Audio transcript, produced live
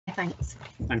Thanks.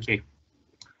 Thank you.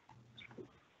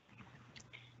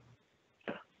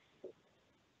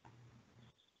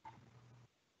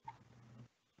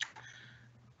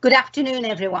 Good afternoon,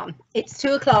 everyone. It's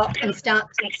 2 o'clock and it's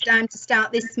time to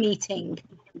start this meeting.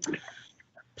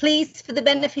 Please, for the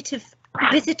benefit of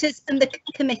visitors and the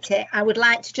committee, I would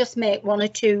like to just make 1 or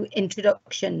 2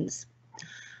 introductions.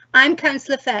 I'm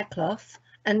Councillor Fairclough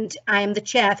and I am the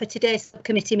chair for today's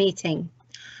subcommittee meeting.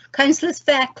 Councillors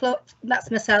Fairclough,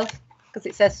 that's myself, because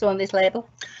it says so on this label,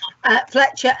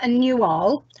 Fletcher and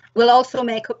Newall will also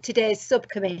make up today's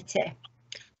subcommittee.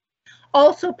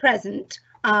 Also present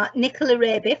are Nicola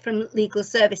Raby from Legal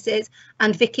Services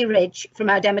and Vicky Ridge from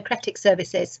our Democratic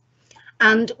Services.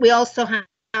 And we also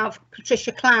have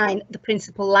Patricia Klein, the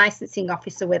Principal Licensing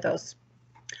Officer, with us.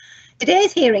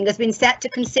 Today's hearing has been set to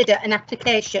consider an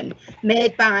application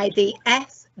made by the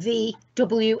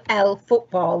FVWL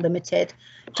Football Limited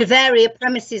to vary a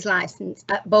premises licence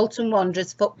at Bolton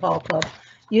Wanderers Football Club,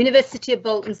 University of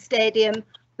Bolton Stadium,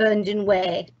 Burnden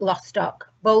Way, Lostock,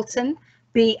 Bolton,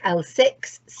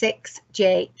 BL6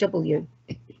 6JW.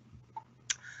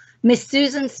 Miss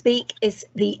Susan Speake is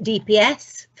the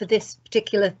DPS for this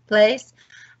particular place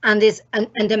and is a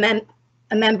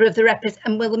member of the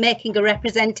and will be making a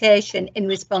representation in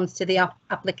response to the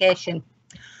application.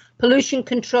 Pollution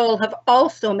Control have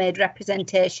also made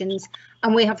representations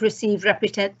and we have received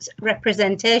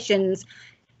representations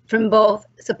from both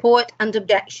support and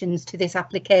objections to this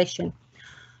application.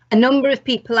 A number of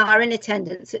people are in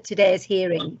attendance at today's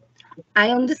hearing. I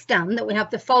understand that we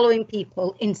have the following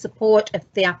people in support of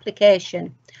the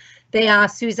application. They are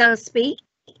Suzanne Speake,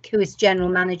 who is General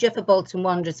Manager for Bolton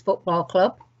Wanderers Football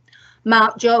Club,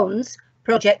 Mark Jones,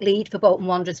 Project Lead for Bolton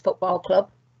Wanderers Football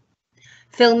Club,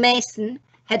 Phil Mason,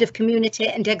 Head of Community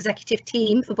and Executive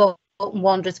Team for Bolton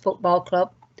Wanderers Football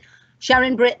Club,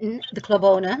 Sharon Britton, the club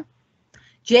owner,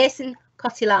 Jason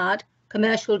Cotillard,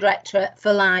 Commercial Director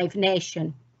for Live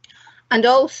Nation. And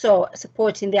also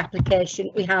supporting the application,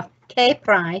 we have Kay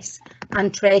Price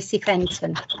and Tracy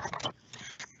Fenton.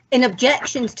 In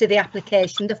objections to the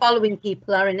application, the following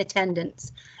people are in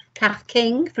attendance. Kath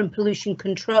King from Pollution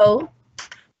Control,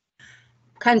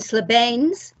 Councillor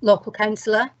Baines, Local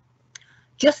Councillor,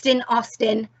 Justin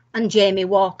Austin and Jamie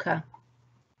Walker.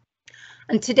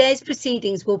 And today's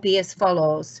proceedings will be as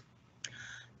follows.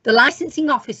 The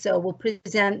licensing officer will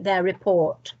present their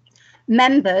report.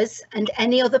 Members and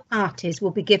any other parties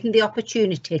will be given the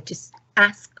opportunity to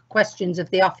ask questions of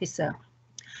the officer.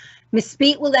 Ms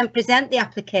Speake will then present the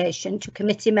application to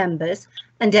committee members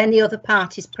and any other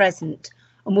parties present,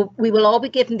 and we will all be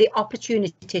given the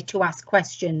opportunity to ask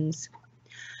questions.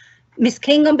 Ms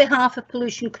King, on behalf of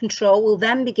Pollution Control, will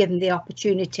then be given the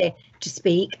opportunity to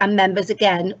speak, and members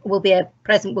again will be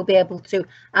able to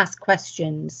ask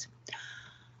questions.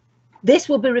 This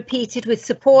will be repeated with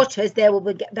supporters. They will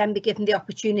then be given the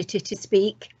opportunity to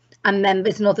speak, and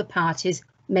members and other parties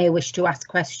may wish to ask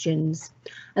questions.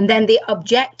 And then the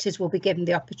objectors will be given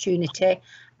the opportunity,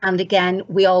 and again,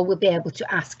 we all will be able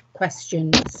to ask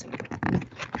questions.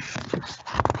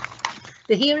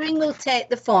 The hearing will take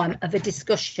the form of a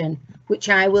discussion, which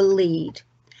I will lead.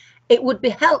 It would be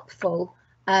helpful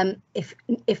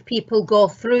if people go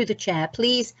through the chair.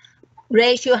 Please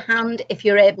raise your hand if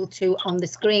you're able to on the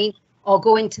screen, or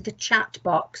go into the chat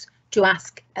box to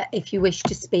ask if you wish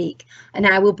to speak, and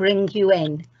I will bring you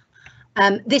in.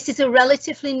 This is a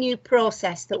relatively new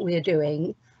process that we're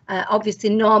doing.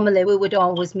 Obviously, normally we would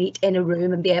always meet in a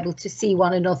room and be able to see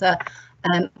one another,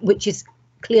 which is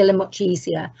clearly much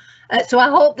easier. So I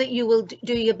hope that you will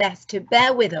do your best to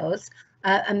bear with us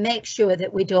and make sure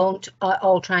that we don't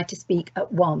all try to speak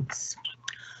at once.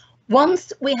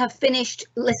 Once we have finished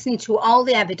listening to all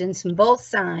the evidence from both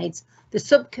sides, the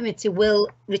subcommittee will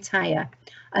retire.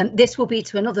 This will be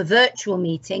to another virtual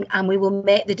meeting, and we will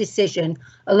make the decision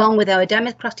along with our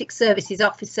Democratic Services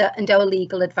Officer and our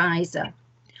legal advisor.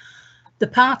 The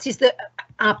parties that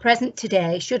are present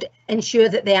today should ensure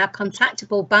that they are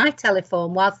contactable by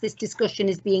telephone whilst this discussion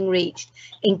is being reached,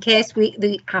 in case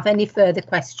we have any further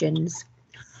questions.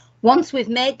 Once we've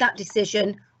made that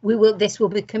decision, this will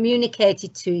be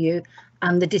communicated to you,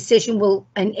 and the decision will,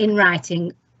 in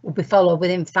writing, will be followed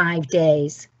within 5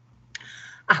 days.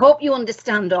 I hope you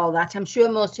understand all that. I'm sure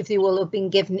most of you will have been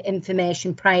given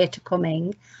information prior to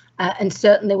coming, and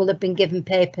certainly will have been given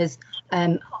papers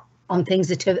on things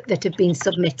that have been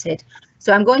submitted.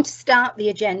 So I'm going to start the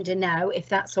agenda now, if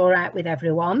that's all right with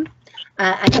everyone,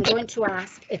 and I'm going to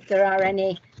ask if there are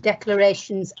any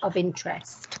declarations of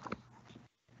interest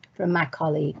from my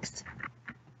colleagues.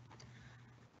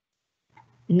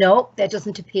 No, there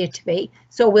doesn't appear to be.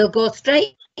 So we'll go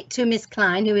straight to Miss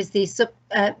Klein, who is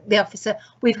the officer.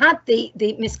 We've had the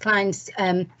Miss Klein's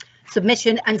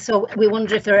submission, and so we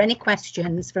wonder if there are any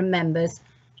questions from members.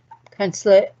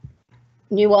 Councillor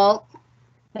Newall,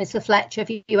 Councillor Fletcher, have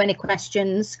you any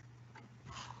questions?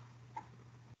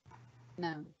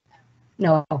 No.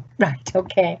 No, right,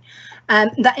 okay.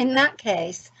 In that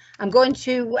case, I'm going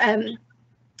to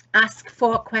ask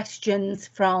for questions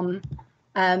from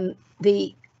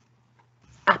the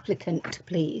applicant,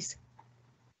 please.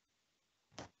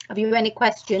 Have you any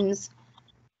questions?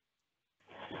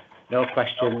 No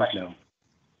questions, no.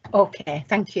 Okay,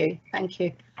 thank you, thank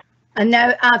you. And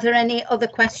now, are there any other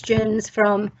questions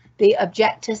from the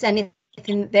objectors? Anything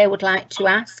that they would like to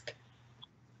ask?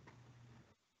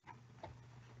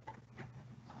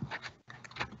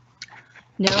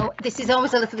 No, this is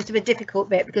always a little bit of a difficult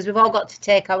bit because we've all got to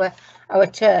take our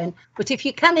turn. But if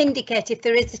you can indicate if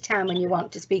there is a time when you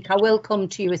want to speak, I will come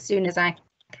to you as soon as I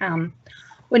can.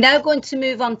 We're now going to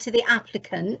move on to the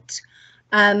applicant.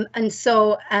 And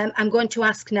so I'm going to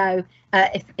ask now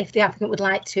if the applicant would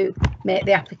like to make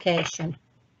the application.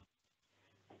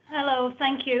 Hello,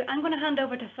 thank you. I'm going to hand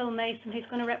over to Phil Mason, who's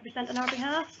going to represent on our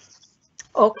behalf.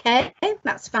 Okay,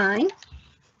 that's fine.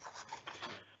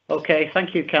 Okay,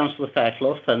 thank you, Councillor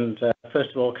Fairclough. And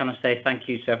first of all, can I say thank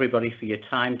you to everybody for your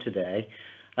time today.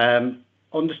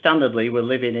 Understandably, we're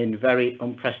living in very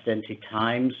unprecedented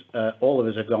times. All of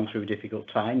us have gone through difficult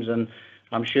times, and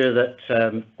I'm sure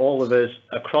that all of us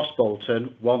across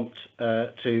Bolton want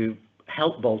to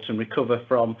help Bolton recover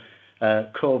from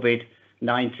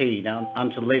COVID-19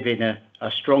 and to live in a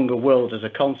stronger world as a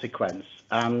consequence,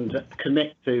 and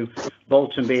commit to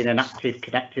Bolton being an active,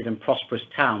 connected and prosperous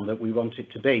town that we want it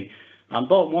to be. And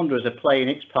Bolton Wanderers are playing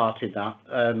its part in that,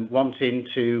 wanting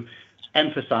to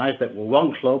emphasise that we're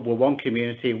one club, we're one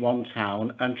community, one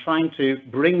town, and trying to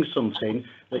bring something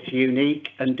that's unique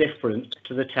and different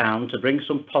to the town, to bring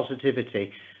some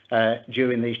positivity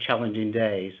during these challenging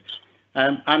days.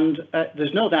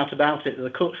 There's no doubt about it that the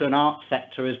culture and arts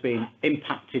sector has been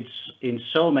impacted in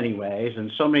so many ways, and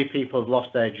so many people have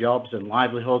lost their jobs and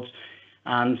livelihoods,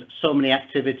 and so many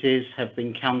activities have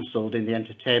been cancelled in the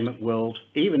entertainment world,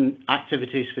 even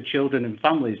activities for children and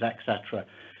families, etc.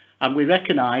 And we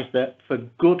recognise that for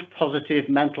good, positive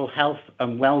mental health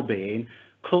and well-being,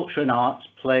 culture and arts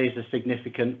plays a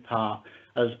significant part,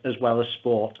 as well as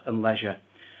sport and leisure.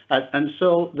 And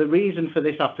so the reason for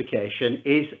this application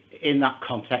is in that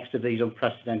context of these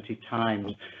unprecedented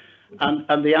times.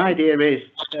 And the idea is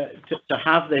to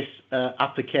have this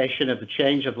application of the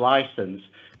change of licence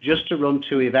just to run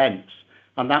 2 events.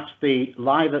 And that's the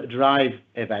Live at Drive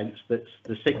events, that's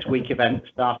the 6-week event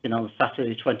starting on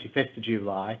Saturday 25th of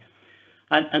July.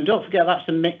 And don't forget, that's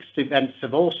a mixed events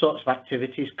of all sorts of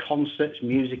activities: concerts,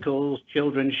 musicals,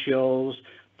 children's shows,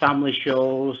 family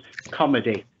shows,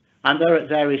 comedy. And they're at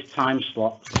various time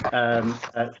slots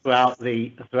throughout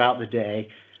the day,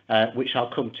 which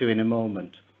I'll come to in a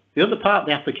moment. The other part of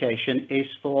the application is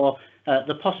for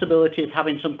the possibility of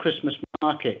having some Christmas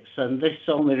markets, and this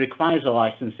only requires a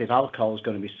licence if alcohol is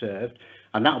going to be served,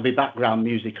 and that will be background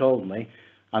music only,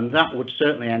 and that would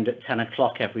certainly end at 10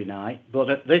 o'clock every night. But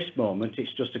at this moment,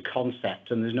 it's just a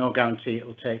concept, and there's no guarantee it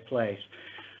will take place.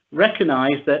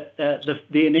 Recognise that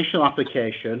the initial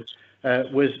application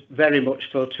was very much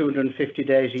for 250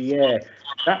 days a year.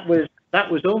 That was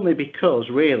only because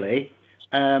really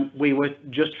we were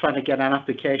just trying to get an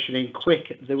application in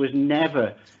quick. There was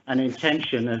never an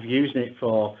intention of using it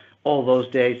for all those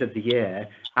days of the year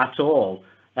at all.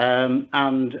 And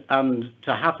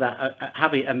to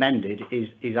have it amended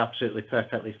is absolutely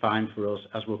perfectly fine for us,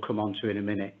 as we'll come on to in a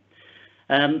minute.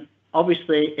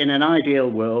 Obviously, in an ideal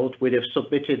world, we'd have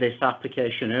submitted this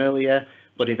application earlier,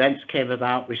 but events came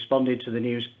about responding to the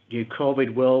new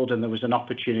COVID world, and there was an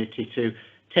opportunity to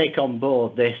take on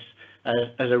board this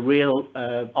as a real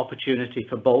opportunity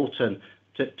for Bolton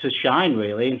to shine,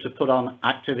 really, and to put on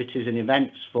activities and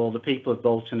events for the people of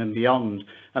Bolton and beyond,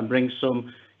 and bring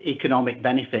some economic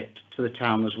benefit to the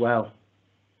town as well.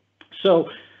 So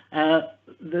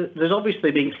there's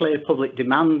obviously been clear public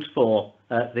demand for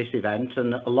this event,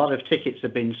 and a lot of tickets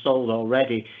have been sold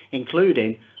already,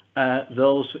 including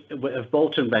those of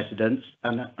Bolton residents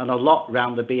and a lot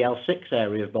around the BL6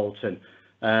 area of Bolton.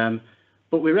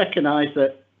 But we recognise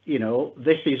that, you know,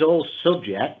 this is all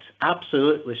subject,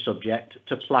 absolutely subject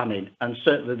to planning, and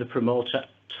certainly the promoter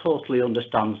totally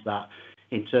understands that,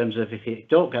 in terms of if you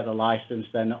don't get the licence,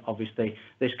 then obviously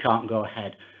this can't go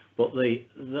ahead. But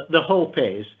the hope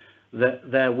is that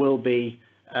there will be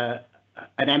an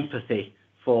empathy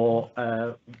for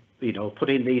you know,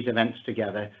 putting these events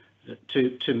together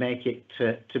to make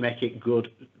it good,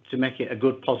 to make it a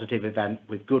good positive event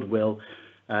with goodwill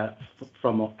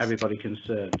from everybody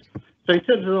concerned. So in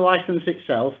terms of the licence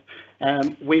itself,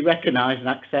 we recognise and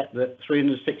accept that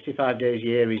 365 days a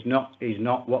year is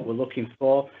not what we're looking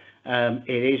for. It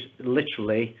is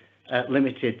literally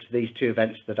limited to these two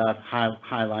events that I've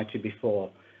highlighted before.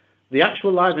 The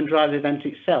actual Live and Drive event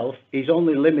itself is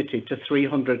only limited to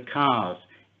 300 cars.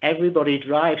 Everybody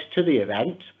drives to the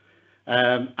event,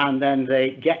 and then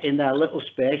they get in their little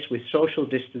space with social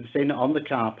distancing on the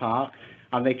car park,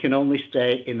 and they can only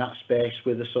stay in that space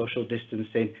with the social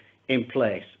distancing in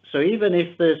place. So even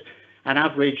if there's an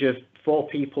average of 4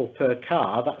 people per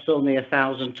car, that's only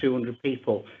 1,200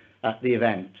 people at the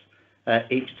event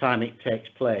each time it takes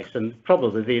place, and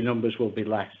probably the numbers will be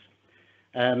less.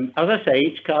 As I say,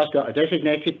 each car's got a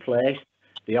designated place.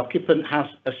 The occupant has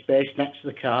a space next to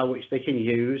the car which they can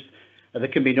use. There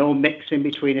can be no mixing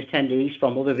between attendees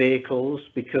from other vehicles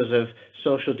because of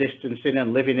social distancing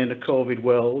and living in a COVID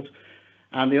world.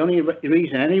 And the only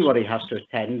reason anybody has to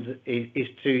attend is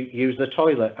to use the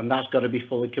toilet, and that's got to be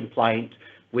fully compliant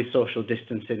with social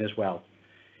distancing as well.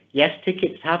 Yes,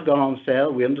 tickets have gone on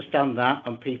sale, we understand that,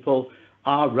 and people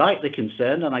are rightly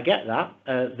concerned, and I get that,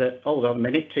 that, hold on a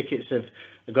minute, tickets have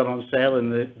gone on sale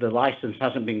and the licence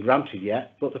hasn't been granted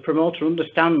yet, but the promoter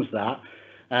understands that,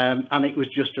 and it was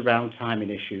just around timing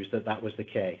issues that was the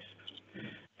case.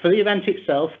 For the event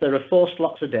itself, there are 4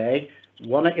 slots a day,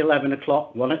 one at 11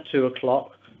 o'clock, one at 2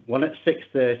 o'clock, one at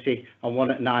 6:30 and one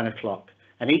at 9 o'clock.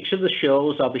 And each of the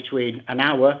shows are between an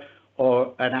hour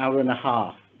or an hour and a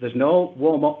half. There's no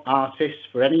warm-up artists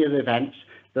for any of the events.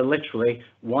 They're literally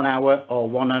 1 hour or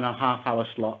 1.5 hour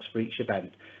slots for each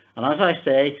event. And as I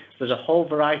say, there's a whole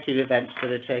variety of events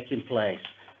that are taking place.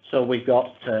 So we've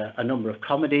got a number of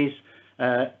comedy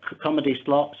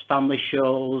slots, family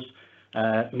shows,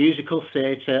 musical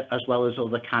theatre, as well as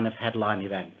other kind of headline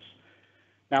events.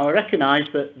 Now, I recognise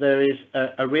that there is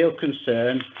a real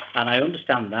concern, and I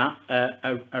understand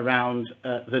that, around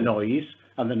the noise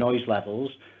and the noise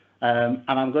levels. And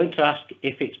I'm going to ask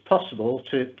if it's possible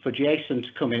for Jason to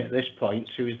come in at this point,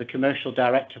 who is the Commercial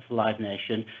Director for Live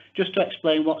Nation, just to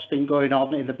explain what's been going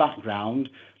on in the background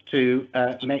to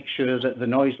make sure that the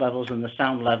noise levels and the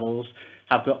sound levels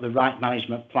have got the right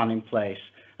management plan in place.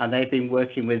 And they've been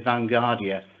working with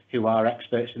Vanguardia, who are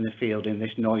experts in the field in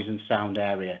this noise and sound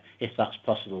area, if that's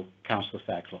possible, Councillor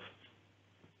Fairclough.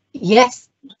 Yes,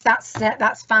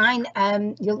 that's fine.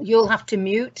 You'll have to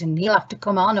mute and he'll have to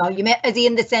come on, or is he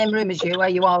in the same room as you? Are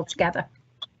you all together?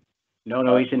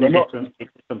 No, he's in a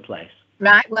different place.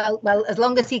 Right, well, as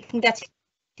long as he can get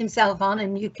himself on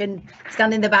and you can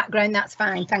stand in the background, that's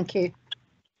fine. Thank you.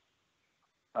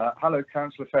 Hello,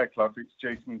 Councillor Fairclough. It's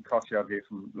Jason Cossiard here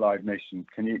from Live Nation.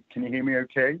 Can you hear me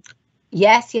okay?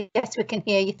 Yes, we can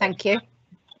hear you. Thank you.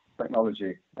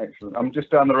 Technology, excellent. I'm just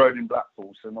down the road in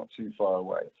Blackpool, so not too far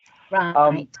away.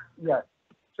 Right. Yeah,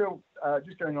 Phil,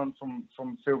 just going on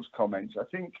from Phil's comments, I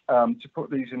think to put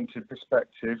these into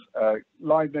perspective,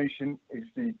 Live Nation is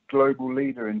the global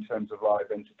leader in terms of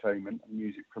live entertainment and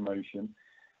music promotion.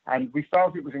 And we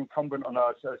felt it was incumbent on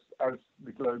us as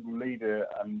the global leader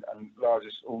and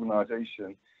largest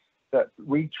organisation that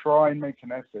we try and make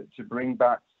an effort to bring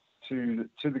back to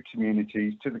the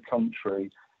communities, to the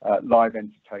country, live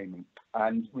entertainment.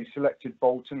 And we selected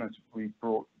Bolton, as we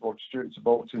brought Rod Stewart to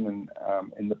Bolton and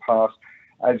in the past,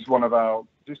 as one of our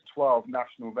just 12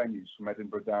 national venues, from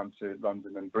Edinburgh down to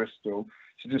London and Bristol,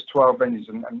 so just 12 venues.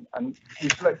 And we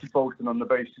selected Bolton on the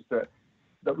basis that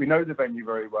we know the venue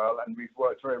very well, and we've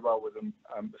worked very well with them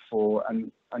before,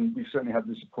 and we've certainly had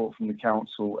the support from the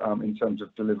council in terms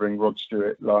of delivering Rod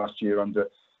Stewart last year under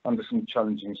some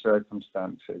challenging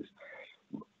circumstances.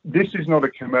 This is not a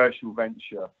commercial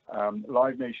venture.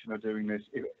 Live Nation are doing this.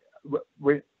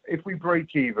 If we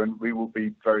break even, we will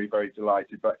be very, very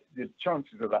delighted, but the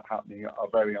chances of that happening are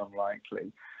very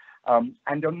unlikely. And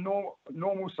under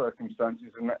normal circumstances,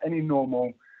 and any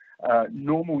normal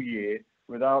year,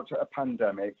 without a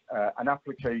pandemic, an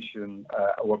application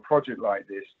or a project like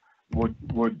this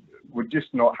would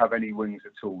just not have any wings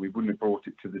at all. We wouldn't have brought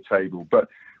it to the table, but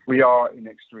we are in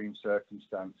extreme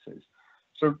circumstances.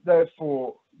 So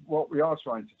therefore, what we are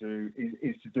trying to do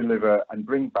is to deliver and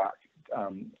bring back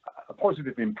a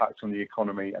positive impact on the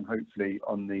economy and hopefully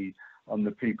on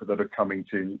the people that are coming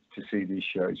to see these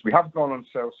shows. We have gone on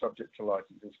sale subject to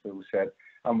license, as Phil said,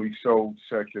 and we've sold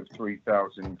circa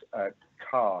 3,000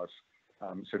 cars.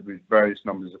 So with various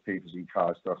numbers of people in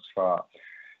cars thus far.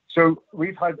 So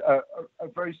we've had a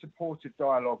very supportive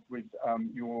dialogue with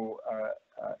your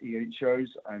EHOs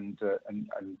and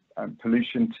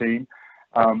pollution team,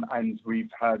 and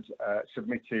we've had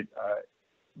submitted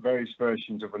various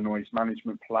versions of a noise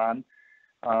management plan.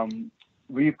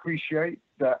 We appreciate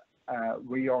that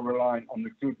we are reliant on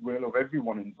the goodwill of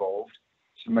everyone involved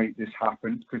to make this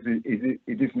happen, because it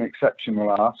is an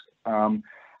exceptional ask,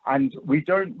 and we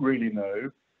don't really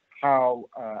know how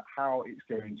it's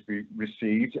going to be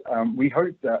received. We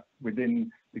hope that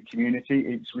within the community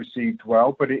it's received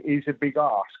well, but it is a big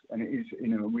ask, and it is,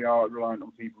 we are reliant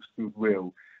on people's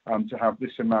goodwill to have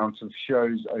this amount of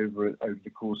shows over the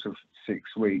course of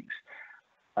 6 weeks.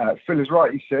 Phil has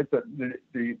rightly said that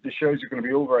the shows are going to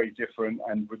be all very different,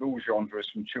 and with all genres,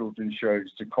 from children's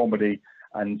shows to comedy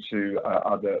and to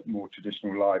other more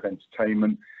traditional live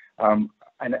entertainment.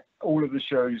 And all of the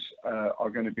shows are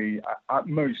going to be at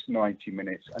most 90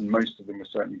 minutes, and most of them are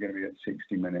certainly going to be at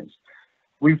 60 minutes.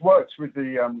 We've worked with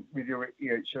your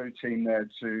EHO team there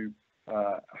to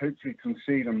hopefully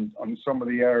concede on some of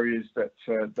the areas that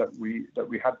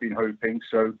we had been hoping.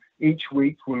 So each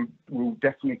week will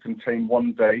definitely contain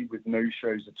one day with no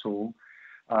shows at all.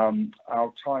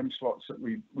 Our time slots that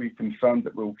we confirmed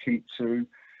that we'll keep to.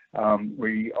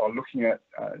 We are looking at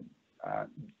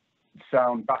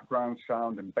sound, background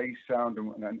sound and bass sound,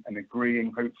 and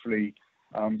agreeing hopefully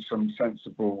some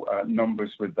sensible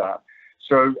numbers with that.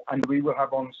 So, and we will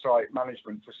have on-site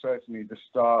management for certainly the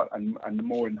start and the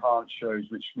more enhanced shows,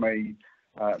 which may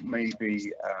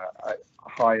be a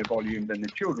higher volume than the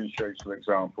children's shows, for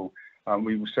example.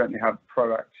 We will certainly have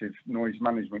proactive noise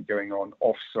management going on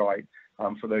off-site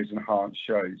for those enhanced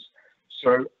shows.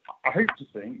 So I hope to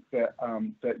think that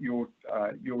that your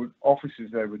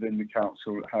officers there within the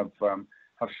council have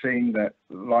seen that,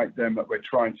 like them, that we're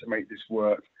trying to make this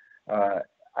work,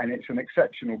 and it's an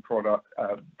exceptional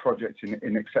project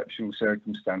in exceptional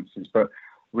circumstances. But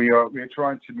we are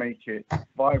trying to make it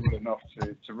viable enough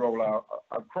to roll out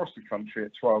across the country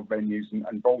at 12 venues,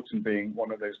 and Bolton being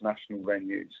one of those national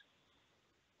venues.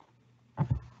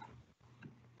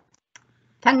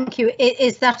 Thank you.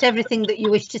 Is that everything that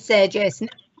you wish to say, Jason?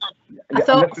 I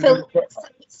thought Phil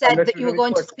said that you were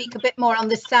going to speak a bit more on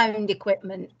the sound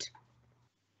equipment.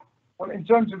 Well, in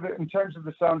terms of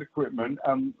the sound equipment,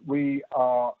 we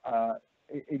are.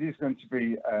 It is going to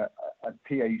be a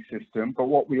PA system, but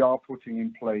what we are putting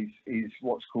in place is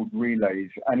what's called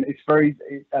relays, and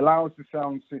it allows the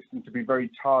sound system to be very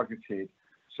targeted.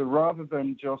 So rather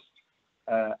than just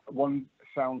one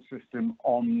sound system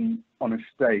on a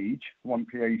stage, one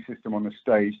PA system on a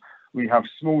stage, we have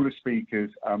smaller speakers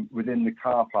within the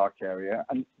car park area,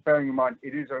 and bearing in mind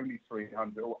it is only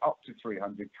 300 or up to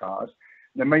 300 cars.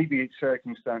 There may be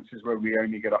circumstances where we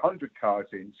only get 100 cars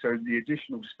in, so the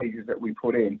additional speakers that we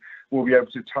put in will be able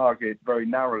to target very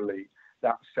narrowly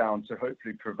that sound to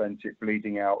hopefully prevent it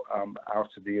bleeding out of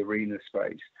the arena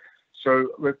space. So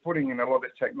we're putting in a lot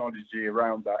of technology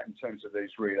around that in terms of those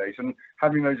relays, and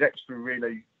having those extra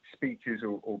relay speakers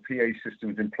or PA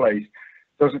systems in place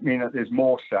doesn't mean that there's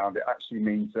more sound. It actually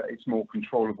means that it's more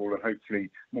controllable and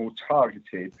hopefully more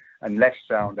targeted, and less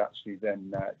sound actually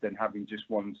than having just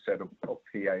one set of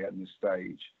PA on the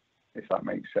stage, if that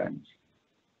makes sense.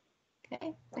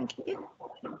 Okay, thank you.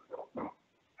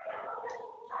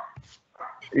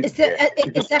 Is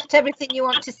that everything you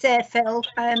want to say, Phil?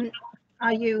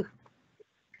 Are you?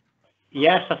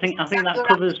 Yes, I think that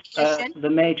covers the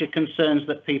major concerns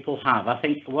that people have. I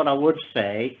think what I would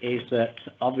say is that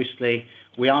obviously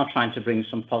we are trying to bring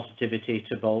some positivity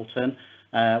to Bolton.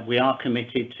 We are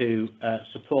committed to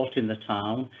supporting the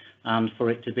town, and for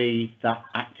it to be that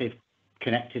active,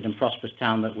 connected and prosperous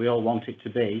town that we all want it to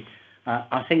be.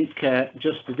 I think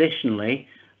just additionally,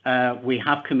 we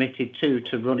have committed to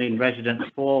running resident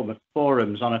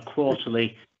forums on a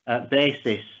quarterly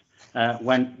basis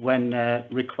when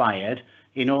required,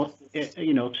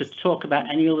 to talk about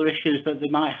any other issues that they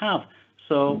might have.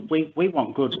 So we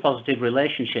want good, positive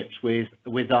relationships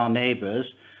with our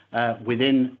neighbours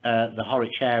within the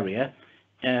Horwich area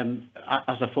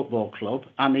as a football club,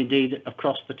 and indeed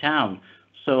across the town.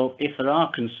 So if there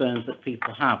are concerns that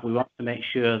people have, we want to make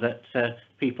sure that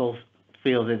people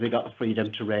feel that they've got the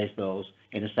freedom to raise those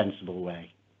in a sensible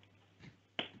way.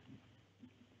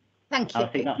 Thank you. I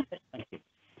think that's it. Thank you.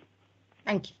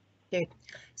 Thank you.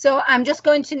 So I'm just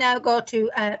going to now go to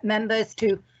members,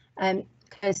 to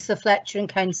Councillor Fletcher and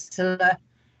Councillor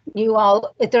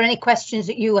Newall. Is there any questions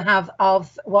that you have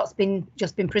of what's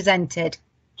just been presented?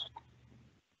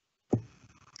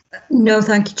 No,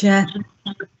 thank you, Chair.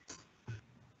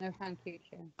 No, thank you,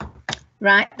 Chair.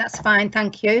 Right, that's fine,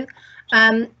 thank you.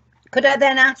 Could I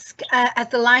then ask, as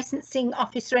the licensing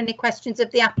officer, any questions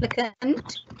of the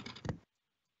applicant?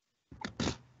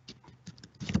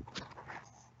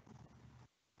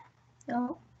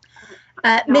 No.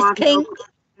 Ms. King,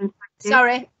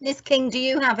 sorry, Ms. King, do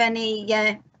you have any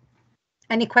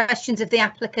questions of the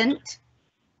applicant?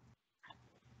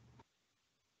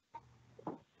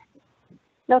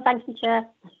 No, thank you, Chair.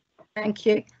 Thank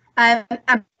you. I'm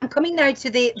coming now to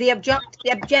the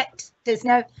objectors.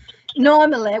 Now,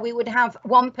 normally we would have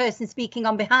one person speaking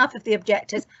on behalf of the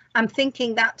objectors. I'm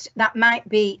thinking that that might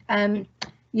be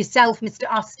yourself, Mr.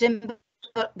 Austin,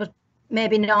 but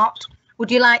maybe not.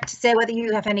 Would you like to say whether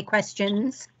you have any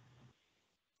questions?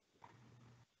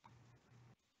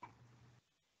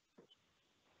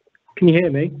 Can you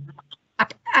hear me?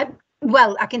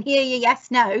 Well, I can hear you, yes,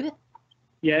 now.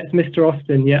 Yeah, it's Mr.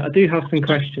 Austin. Yeah, I do have some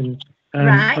questions.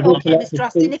 Right, I'd also okay, like to Mr.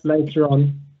 Austin. speak later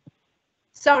on.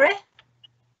 Sorry?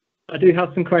 I do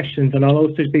have some questions, and I'll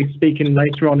also be speaking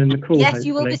later on in the call. Yes, hopefully.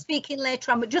 you will be speaking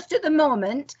later on, but just at the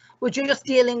moment, we're just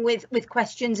dealing with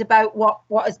questions about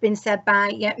what has been said by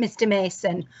Mr.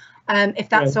 Mason, if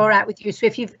that's all right with you. So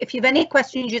if you've any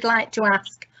questions you'd like to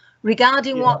ask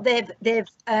regarding what they've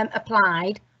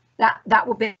applied, that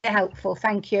would be helpful.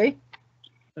 Thank you.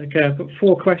 Okay, I've got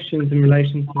 4 questions in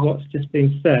relation to what's just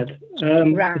been said.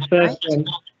 Right. The first one,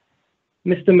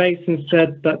 Mr. Mason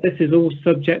said that this is all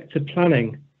subject to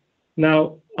planning.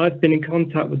 Now, I've been in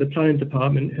contact with the planning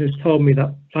department, who's told me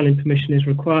that planning permission is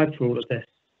required for all of this.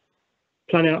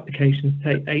 Planning applications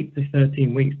take 8 to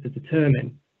 13 weeks to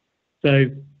determine. So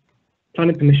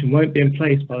planning permission won't be in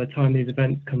place by the time these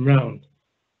events come round.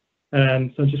 So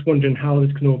I'm just wondering how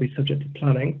this can all be subject to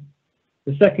planning.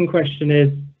 The second question is,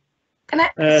 Can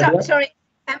I, sorry,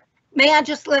 may I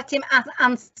just let him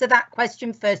answer that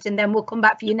question first, and then we'll come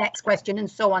back for your next question and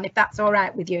so on, if that's all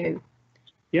right with you?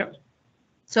 Yep.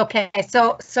 It's okay.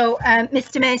 So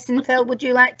Mr. Mason, Phil, would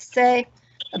you like to say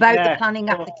about the planning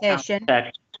application?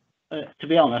 To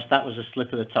be honest, that was a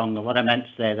slip of the tongue. What I meant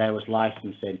to say there was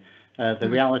licensing. The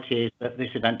reality is that this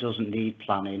event doesn't need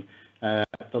planning.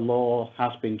 The law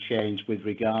has been changed with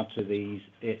regard to these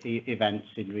events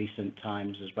in recent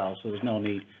times as well, so there's no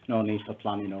need for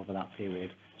planning over that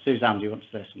period. Suzanne, do you want to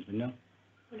say something? No?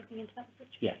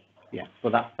 Yeah.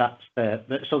 Well,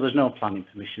 so there's no planning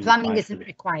permission. Planning isn't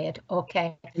required.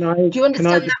 Okay. Do you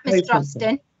understand that, Mr.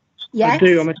 Austin? Yes. I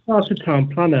do. I'm a chartered town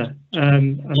planner,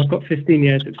 and I've got 15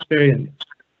 years experience.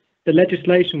 The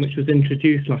legislation which was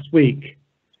introduced last week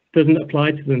doesn't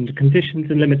apply to them. The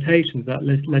conditions and limitations of that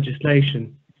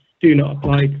legislation do not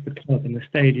apply to the club and the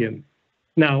stadium.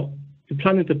 Now, the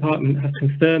planning department has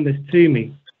confirmed this to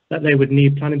me, that they would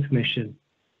need planning permission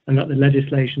and that the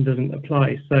legislation doesn't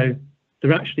apply. So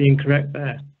they're actually incorrect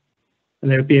there, and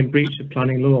they would be in breach of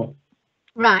planning law.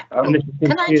 Right. And this has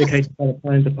been communicated by the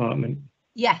planning department.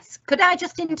 Yes. Could I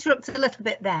just interrupt a little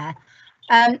bit there?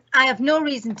 I have no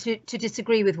reason to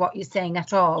disagree with what you're saying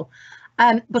at all.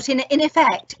 But in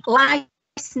effect,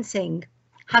 licensing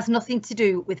has nothing to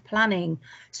do with planning.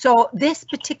 So this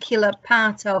particular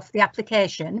part of the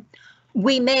application,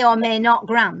 we may or may not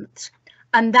grant,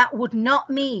 and that would not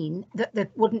mean that they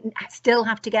wouldn't still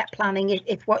have to get planning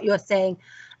if what you're saying.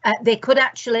 They could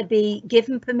actually be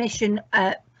given permission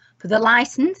for the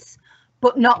license,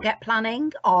 but not get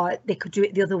planning, or they could do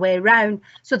it the other way around.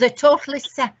 So they're totally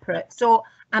separate. So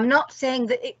I'm not saying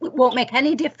that it won't make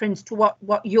any difference to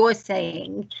what you're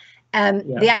saying.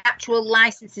 The actual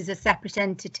license is a separate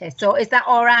entity. So is that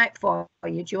all right for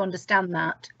you? Do you understand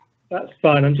that? That's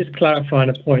fine. I'm just clarifying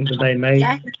a point that they made.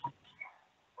 Yeah.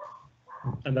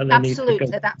 And then they Absolutely,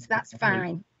 need to go. that's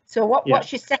fine. So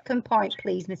what's your second point,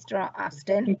 please, Mr.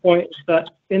 Austin? The second point is that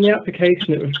in the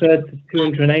application it referred to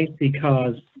 280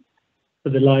 cars for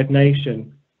the Live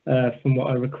Nation, from what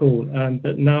I recall,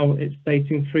 but now it's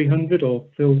stating 300, or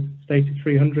Phil stated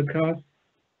 300 cars.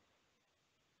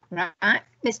 Right,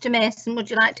 Mr. Mason, would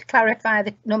you like to clarify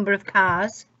the number of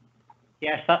cars?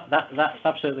 Yes, that's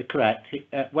absolutely correct.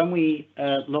 When we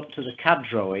looked at the CAD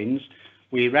drawings,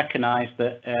 we recognised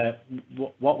that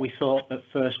what we thought at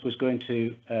first was going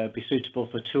to be suitable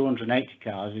for 280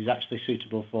 cars is actually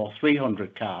suitable for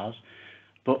 300 cars,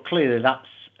 but clearly that's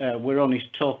we're only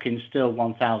talking still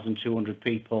 1,200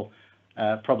 people,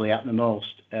 probably at the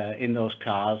most, in those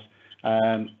cars,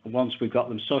 once we've got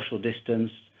them social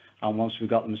distanced and once we've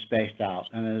got them spaced out.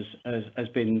 And as has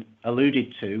been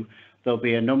alluded to, there'll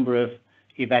be a number of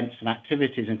events and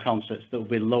activities and concerts that will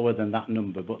be lower than that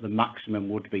number, but the maximum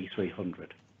would be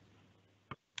 300.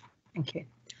 Thank you.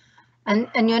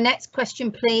 And your next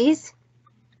question, please.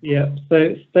 Yeah, so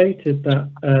it's stated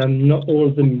that not all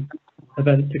of the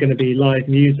events are going to be live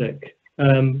music.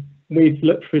 We've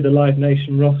looked through the Live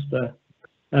Nation roster,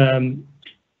 and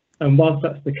whilst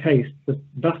that's the case, the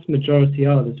vast majority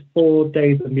are. There's 4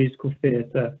 days of musical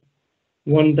theatre,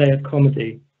 1 day of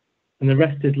comedy, and the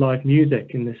rest is live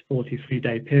music in this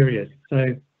 43-day period.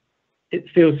 So it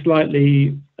feels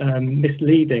slightly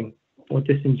misleading or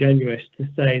disingenuous to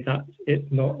say that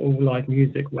it's not all live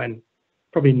music when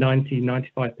probably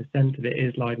 90–95% of it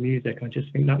is live music. I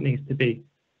just think that needs to be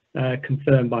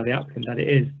confirmed by the applicant that it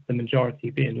is the majority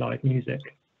being live music.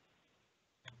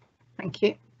 Thank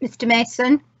you. Mr.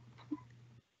 Mason?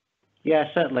 Yeah,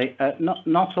 certainly.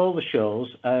 Not all the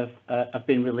shows have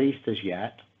been released as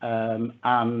yet.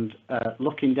 And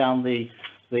looking down the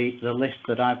list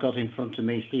that I've got in front of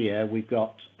me here, we've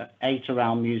got 8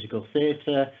 around musical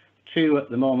theatre, 2 at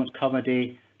the moment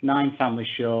comedy, 9 family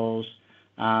shows,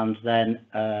 and then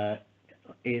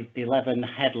 11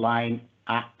 headline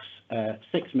acts,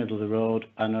 6 middle of the road,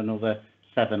 and another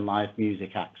 7 live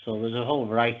music acts. So there's a whole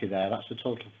variety there. That's a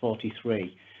total of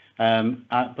 43.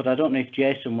 But I don't know if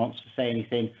Jason wants to say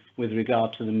anything with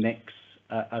regard to the mix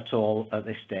at all at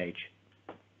this stage.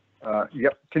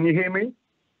 Yep. Can you hear me?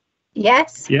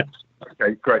 Yes. Yeah.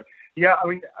 Okay, great. Yeah, I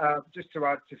mean, just to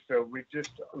add to Phil,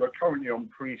 we're currently on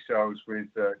pre-sales with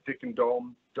Dick and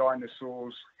Dom,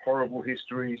 Dinosaurs, Horrible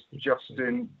Histories,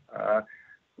 Justin,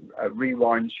 a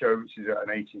Rewind show, which is an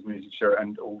 80s music show,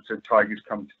 and also Tigers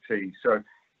Come to Tea. So,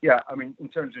 yeah, I mean, in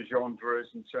terms of genres,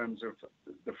 in terms of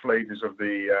the flavours of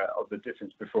the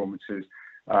different performances,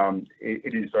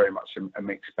 it is very much a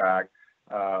mixed bag,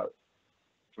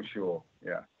 for sure.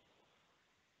 Yeah.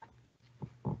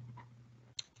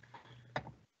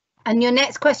 And your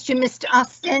next question, Mr.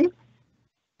 Austin?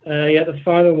 Yeah, the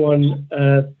final one,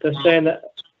 they're saying that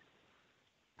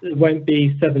it won't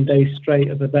be 7 days straight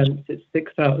of events, it's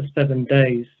 6 out of 7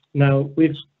 days. Now,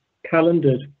 we've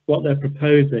calendared what they're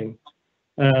proposing,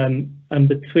 and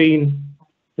between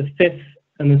the 5th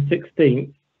and the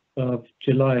 16th of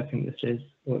July, I think this is,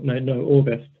 or no,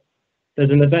 August, there's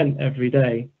an event every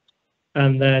day,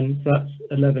 and then so that's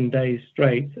 11 days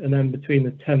straight, and then between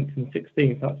the 10th and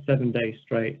 16th, that's 7 days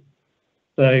straight.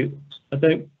 So I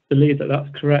don't believe that that's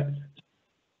correct.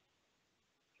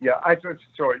 Yeah,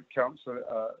 sorry,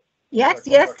 Councillor. Yes,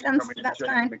 that's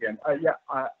fine. Again. Yeah,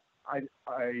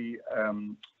 I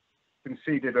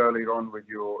conceded earlier on with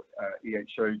your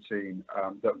EHO team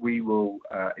that we will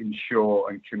ensure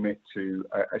and commit to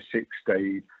a 6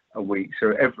 day a week.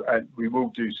 So we will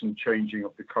do some changing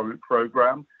of the current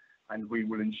programme, and we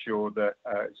will ensure that,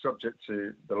 subject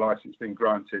to the licence being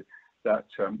granted, that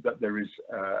there is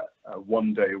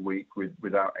 1 day a week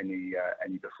without any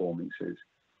performances.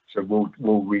 So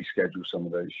we'll reschedule some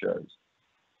of those shows.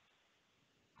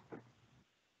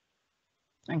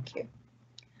 Thank you.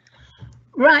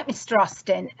 Right, Mr.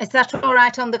 Austin, is that all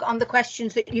right on the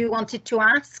questions that you wanted to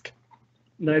ask?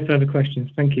 No further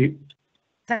questions. Thank you.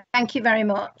 Thank you very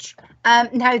much.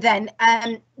 Now then,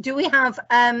 do we have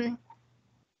the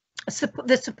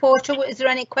supporter? Is there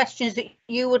any questions that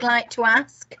you would like to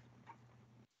ask?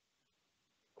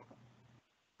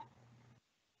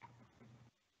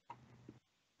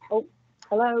 Oh,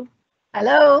 hello.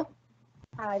 Hello.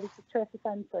 Hi, this is Tracy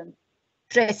Fenton.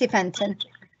 Tracy Fenton.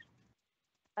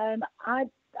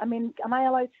 I mean, am I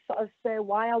allowed to sort of say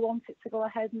why I want it to go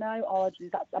ahead now, or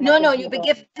is that? No, you'll be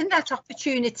given that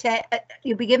opportunity.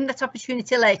 You'll be given that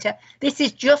opportunity later. This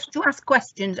is just to ask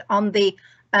questions on the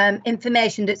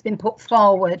information that's been put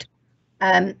forward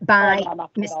by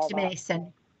Mr.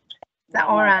 Mason. Is that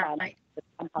all right?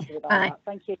 I'm happy with that.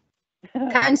 Thank you.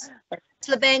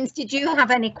 Councillor Baines, did you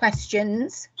have any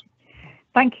questions?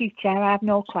 Thank you, Chair. I have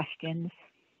no questions.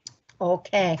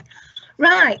 Okay.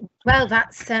 Right. Well,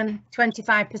 that's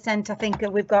 25%, I think,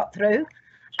 that we've got through.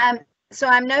 So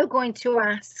I'm now going to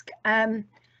ask the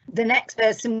next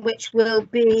person, which will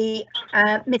be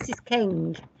Mrs.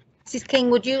 King. Mrs. King,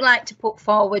 would you like to put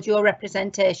forward your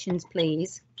representations,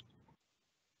 please?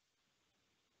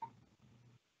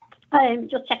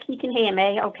 Just checking you can hear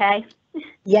me, okay?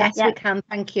 Yes, we can,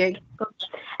 thank you.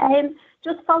 Good.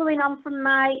 Just following on from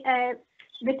my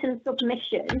written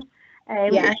submission,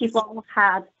 which you've all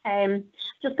had,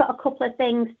 just got a couple of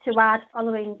things to add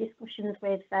following discussions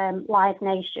with Live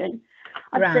Nation.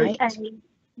 Right.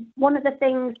 One of the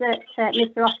things that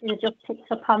Mr. Austin has just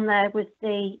picked up on there was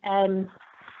the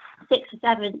 6 or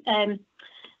 7,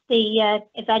 the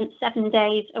event 7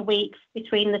 days a week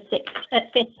between the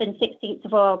 5th and 16th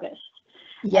of August.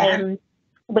 Yeah.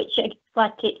 Which it's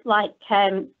like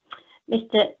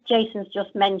Mr. Jason's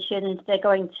just mentioned, they're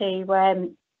going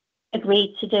to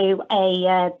agree to do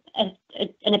an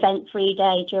event-free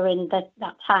day during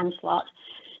that time slot.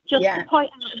 Just to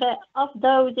point out that of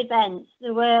those events,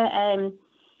 there were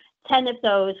 10 of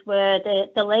those were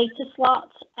the later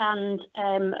slots, and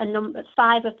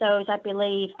 5 of those, I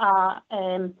believe, are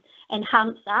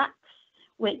enhanced acts,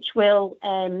 which will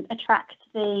attract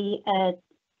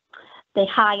the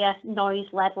higher noise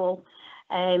level.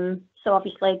 So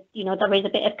obviously, there is a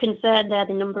bit of concern there,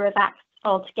 the number of acts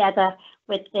altogether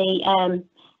with the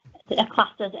are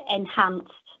classed as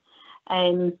enhanced.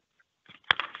 So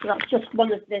that's just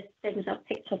one of the things I've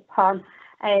picked up on.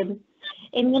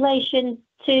 In relation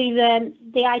to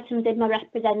the items in my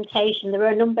representation, there were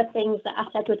a number of things that I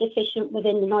said were deficient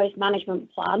within the noise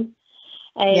management plan.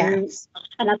 Yes.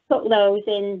 And I put those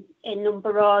in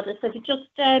number order. So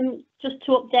just to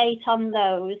update on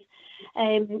those,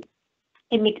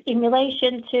 in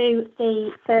relation to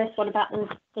the first one about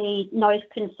the noise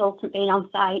consultant being on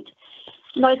site,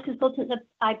 noise consultants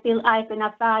I've been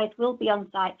advised will be on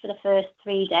site for the first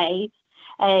 3 days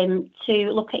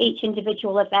to look at each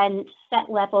individual event, set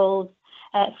levels,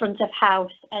 front of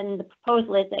house, and the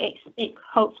proposal is that it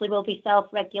hopefully will be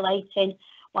self-regulating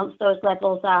once those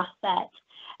levels are set.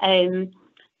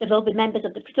 There will be members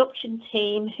of the production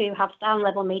team who have sound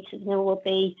level meters and who will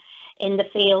be in the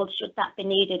field should that be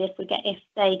needed if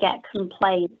they get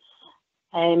complaints.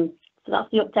 So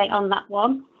that's the update on that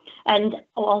one. And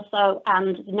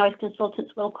the noise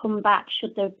consultants will come back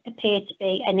should there appear to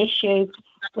be an issue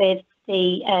with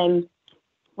the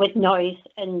with noise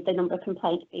and the number of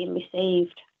complaints being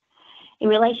received. In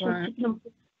relation to number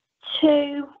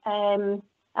 2,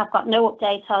 I've got no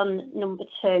update on number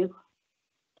 2,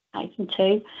 item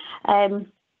 2.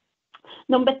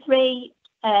 Number 3,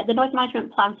 the noise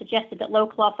management plan suggested that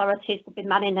local authorities will be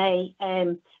manning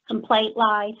a complaint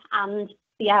line and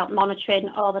be out monitoring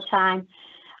all the time.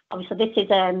 Obviously, this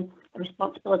is a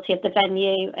responsibility of the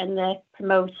venue and the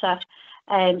promoter.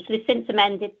 So they've since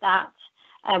amended that.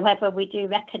 However, we do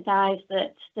recognise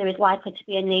that there is likely to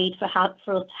be a need for us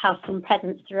to have some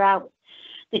presence throughout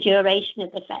the duration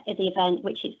of the event,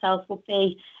 which itself will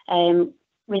be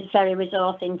very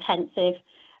resource intensive,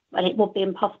 and it would be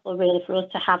impossible really for us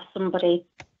to have somebody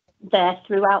there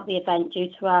throughout the event due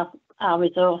to our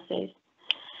resources.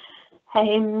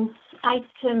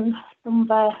 Item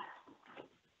number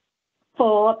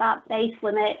 4 about base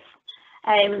limits.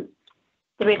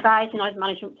 The revised noise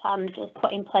management plan does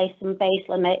put in place some base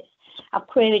limits. I've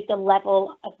queried the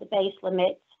level of the base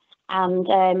limits, and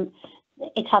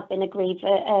it has been agreed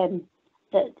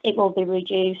that it will be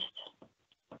reduced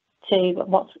to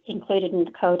what's included in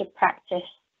the code of practice.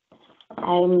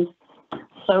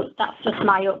 So that's just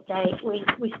my update.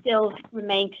 We still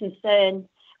remain concerned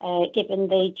given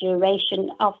the duration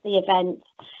of the event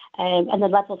and the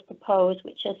levels proposed,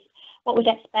 which is what we'd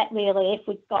expect really if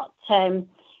we've got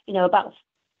about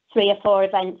 3 or 4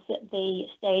 events at the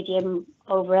stadium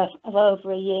over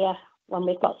a year when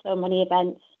we've got so many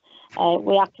events.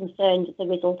 We are concerned at the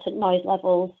resultant noise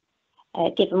levels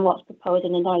given what's proposed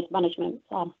in the noise management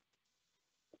plan.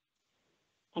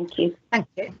 Thank you. Thank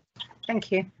you.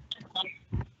 Thank you.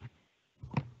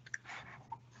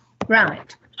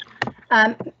 Right.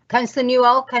 Councillor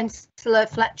Newell, Councillor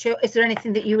Fletcher, is there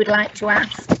anything that you would like to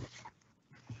ask?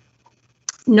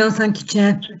 No, thank you,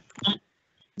 Chair.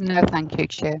 No, thank you,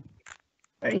 Chair.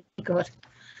 Very good.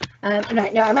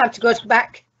 Right, now I'm going to go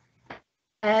back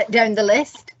down the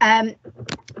list.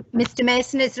 Mr.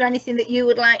 Mason, is there anything that you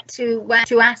would like to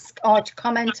ask or to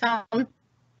comment on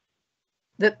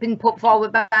that's been put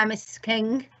forward by Mrs.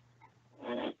 King?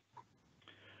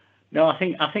 No, I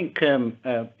think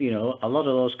a lot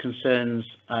of those concerns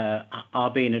are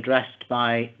being addressed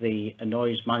by the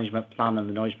noise management plan and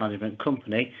the noise management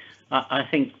company. I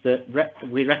think that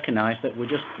we recognise that we're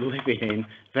just living in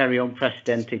very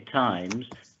unprecedented times,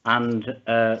 and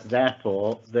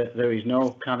therefore there is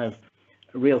no kind of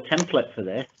real template for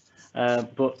this.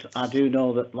 But I do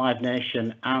know that Live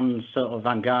Nation and sort of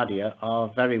Vanguardia are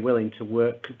very willing to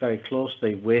work very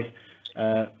closely with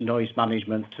noise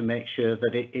management to make sure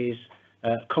that it is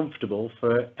comfortable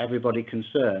for everybody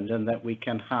concerned, and that we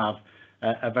can have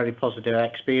a very positive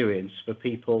experience for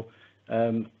people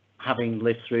having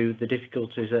lived through the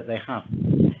difficulties that they have.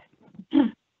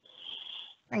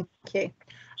 Thank you.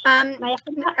 May I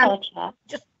come back,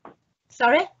 Chair?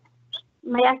 Sorry?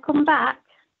 May I come back?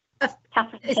 Is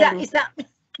that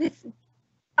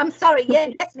I'm sorry,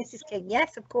 yes, Mrs. King,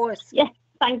 yes, of course. Yes,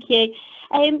 thank you.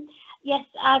 Yes,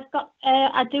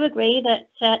 I do agree that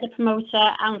the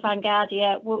promoter and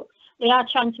Vanguardia they are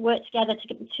trying to work together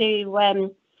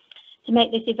to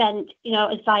make this event,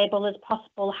 as viable as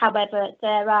possible. However,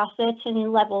 there are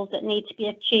certain levels that need to be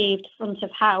achieved front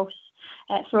of house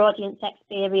for audience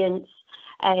experience.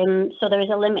 So there is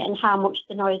a limit in how much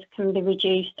the noise can be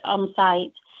reduced on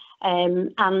site.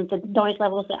 And the noise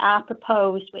levels that are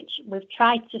proposed, which we've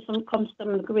tried to come to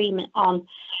some agreement on,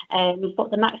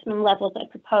 but the maximum levels that are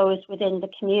proposed within the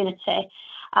community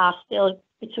are still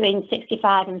between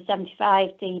 65 and 75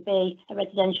 dB, a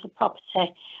residential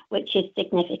property, which is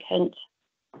significant.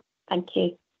 Thank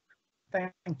you.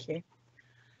 Thank you.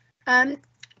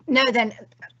 No, then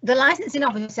the licensing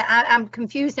officer, I'm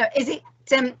confused now. Is it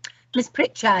Miss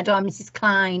Pritchard or Mrs.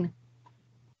 Klein?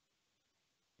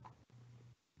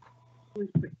 Miss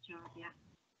Pritchard, yeah.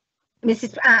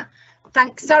 Mrs.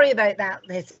 Thanks. Sorry about that,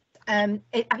 Liz.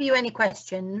 Have you any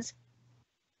questions?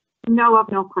 No, I've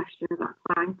no questions. That's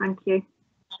fine. Thank you.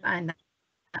 Fine.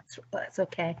 That's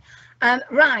okay.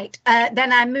 Right.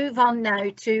 Then I move on now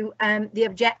to the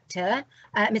objector,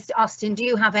 Mr. Austin. Do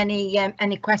you have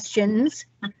any questions?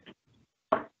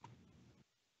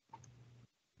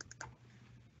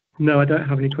 No, I don't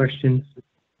have any questions.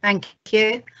 Thank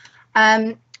you.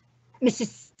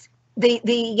 Mrs.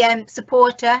 The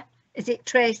supporter, is it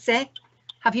Tracy?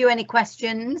 Have you any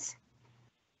questions?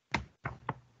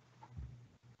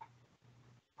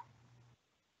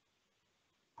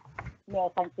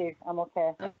 No, thank you. I'm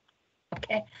okay.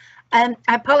 Okay. I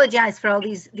apologise for all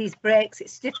these breaks.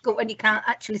 It's difficult when you can't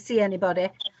actually see anybody.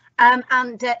 And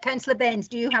Councillor Baines,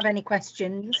 do you have any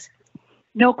questions?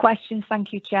 No questions,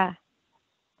 thank you, Chair.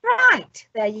 Right,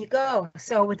 there you go.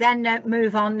 So we then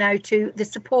move on now to the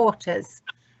supporters.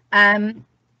 The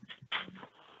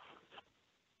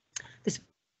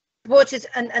supporters,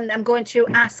 and I'm going to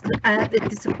ask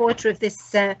the supporter of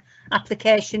this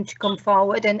application to come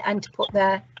forward and to put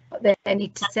what they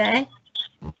need to say.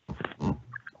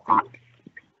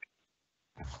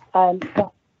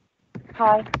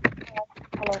 Hi.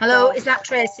 Hello, is that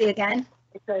Tracy again?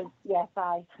 It is, yes,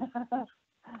 hi.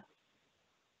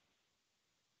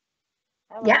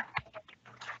 Yeah.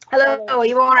 Hello, are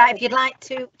you all right? If you'd like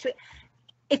to,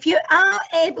 if you are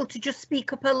able to just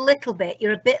speak up a little bit,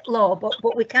 you're a bit low, but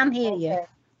we can hear you.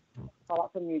 Well,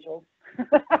 that's unusual.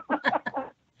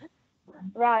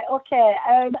 Right, okay.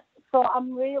 So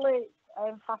I'm really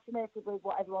fascinated with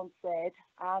what everyone said,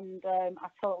 and I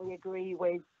totally agree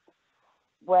with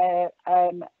where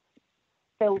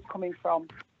Phil's coming from.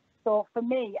 So for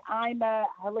me, I'm a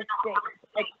holistic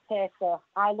educator.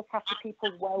 I look after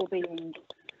people's well-being.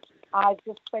 I've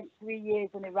just spent 3 years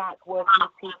in Iraq working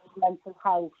with people's mental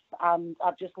health, and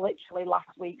I've just literally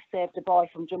last week saved a boy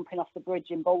from jumping off the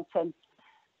bridge in Bolton.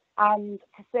 And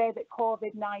to say that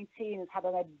COVID-19 has had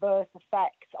an adverse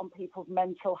effect on people's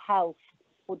mental health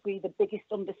would be the biggest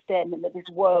understatement that this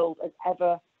world has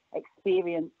ever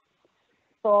experienced.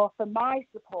 So for my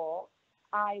support,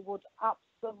 I would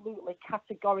absolutely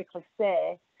categorically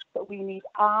say that we need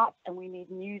art and we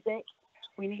need music.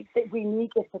 We need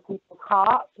this for people's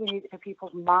hearts, we need it for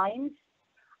people's minds.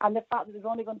 And the fact that there's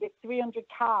only going to be 300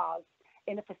 cars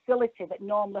in a facility that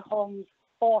normally holds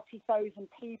 40,000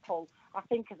 people, I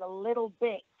think is a little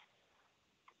bit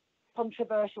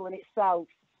controversial in itself.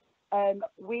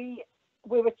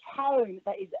 We're a town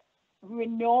that is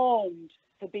renowned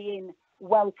for being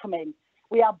welcoming.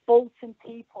 We are Bolton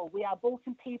people. We are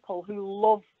Bolton people who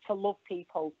love to love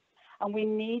people. And we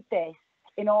need this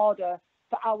in order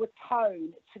for our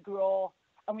town to grow.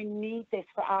 And we need this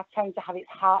for our town to have its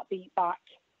heartbeat back.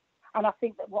 And I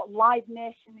think that what Live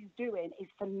Nation is doing is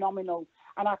phenomenal.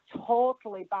 And I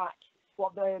totally back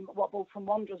what Bolton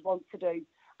Wanderers want to do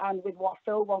and with what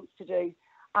Phil wants to do.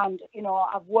 And, you know,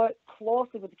 I've worked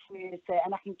closely with the community,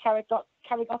 and I can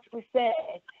categorically say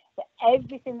that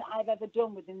everything that I've ever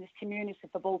done within this community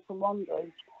for Bolton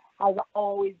Wanderers has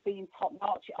always been top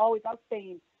notch. It always has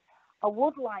been. I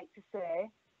would like to say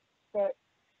that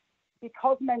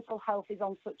because mental health is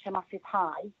on such a massive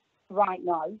high right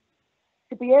now,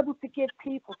 to be able to give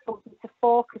people something to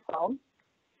focus on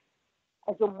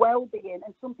as a well-being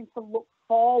and something to look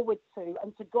forward to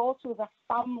and to go to as a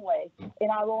family in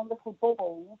our own little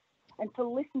bubbles and to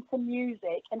listen to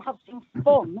music and have some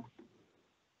fun,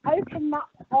 how can that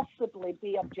possibly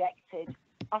be objected?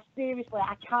 I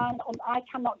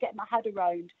cannot get my head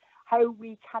around how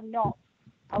we cannot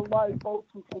allow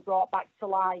Bolton to be brought back to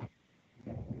life.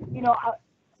 You know,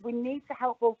 we need to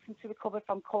help Bolton to recover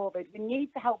from COVID. We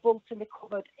need to help Bolton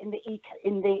recover in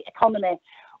the economy.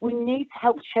 We need to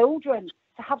help children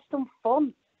to have some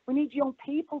fun. We need young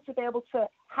people to be able to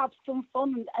have some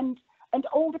fun and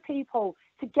older people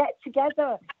to get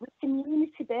together with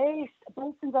community base.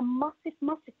 Bolton's a massive,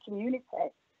 massive community.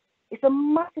 It's a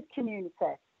massive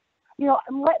community. You know,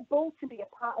 and let Bolton be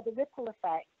a part of the ripple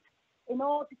effect in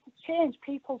order to change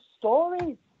people's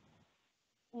stories.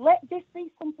 Let this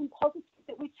be something positive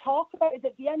that we talk about. Is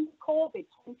at the end of COVID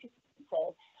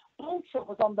 2020, Bolton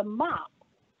was on the map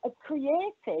of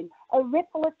creating a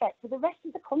ripple effect for the rest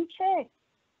of the country.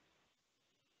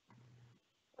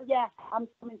 So yeah, I'm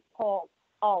in support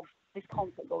of this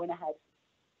concert going ahead.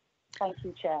 Thank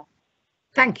you, Chair.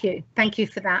 Thank you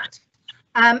for that.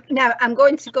 Now I'm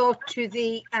going to go to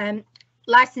the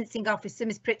licensing officer,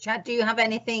 Ms. Pritchard. Do you have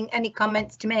any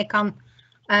comments to make on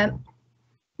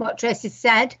what Tracy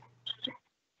said?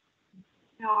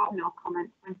 No, no comment.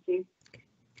 Thank you.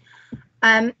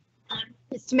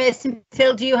 Mr. Mason,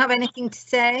 Phil, do you have anything to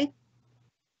say?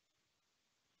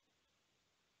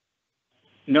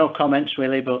 No comments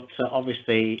really, but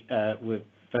obviously we're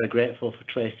very grateful for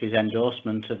Tracy's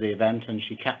endorsement of the event, and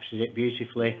she captures it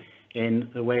beautifully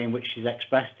in the way in which she's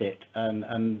expressed it.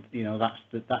 And you know,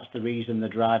 that's the reason, the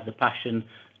drive, the passion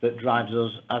that drives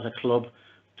us as a club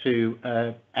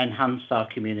to enhance our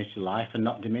community life and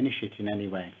not diminish it in any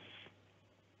way.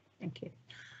 Thank you.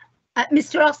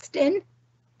 Mr. Austin,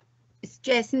 it's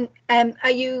Jason,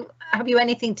 have you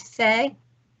anything to say?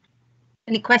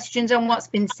 Any questions on what's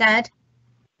been said?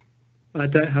 I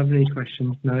don't have any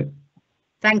questions, no.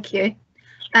 Thank you.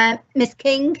 Miss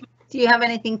King, do you have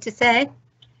anything to say?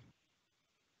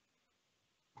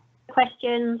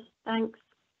 Questions, thanks.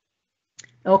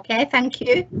 Okay, thank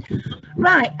you.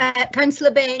 Right,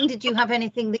 Councillor Bain, did you have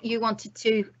anything that you wanted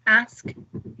to ask?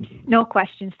 No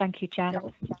questions, thank you, Chair.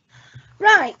 No.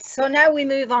 Right, so now we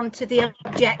move on to the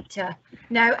objector.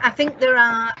 Now, I think there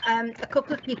are a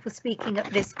couple of people speaking at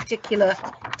this particular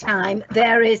time.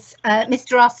 There is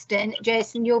Mr. Austin.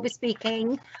 Jason, you'll be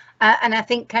speaking, and I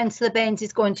think Councillor Baines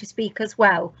is going to speak as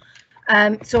well.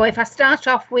 So if I start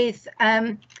off with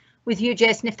you,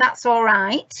 Jason, if that's all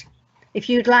right, if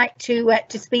you'd like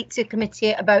to speak to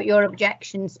committee about your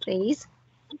objections, please.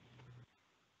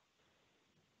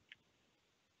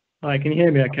 Hi, can you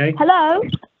hear me okay? Hello?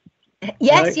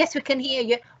 Yes, Hello? yes, we can hear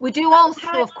you. We do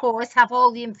also, of course, have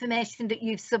all the information that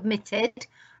you've submitted.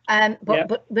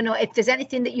 But no, if there's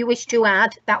anything that you wish to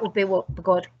add, that would be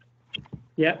good.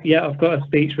 Yeah, I've got a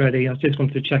speech ready. I just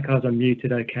wanted to check I was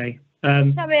unmuted okay.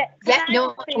 Sorry. Yeah,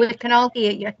 no, we can all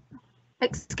hear you.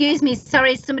 Excuse me,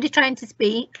 sorry, is somebody trying to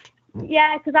speak?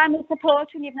 Yeah, because I'm a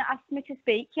supporter and you've not asked me to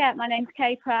speak yet. My name's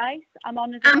Kay Price. I'm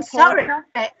on as a I'm supporter.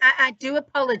 sorry, I do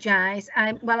apologise.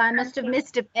 I must have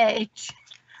missed a page.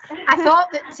 I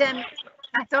thought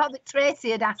that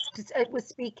Tracy had was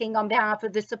speaking on behalf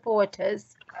of the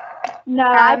supporters. No,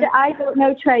 I don't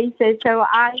know Tracy, so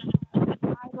I'd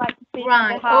like to speak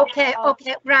on behalf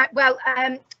Okay, right. Well,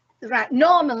 right.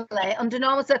 Normally, under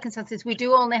normal circumstances, we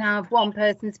do only have one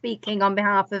person speaking on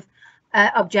behalf of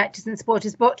objectors and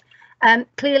supporters, but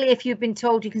clearly if you've been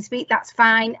told you can speak, that's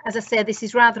fine. As I say, this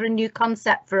is rather a new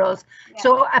concept for us. Yeah.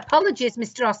 So apologies,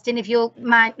 Mr. Austin, if you'll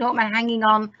not mind hanging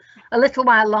on a little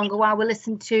while longer while we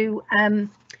listen to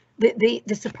the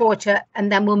supporter,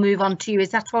 and then we'll move on to you.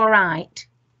 Is that all right?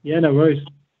 Yeah, no worries.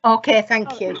 Okay,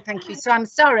 thank you. So I'm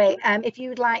sorry, if you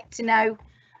would like to now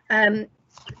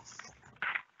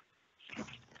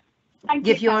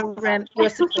give your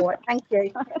support. Thank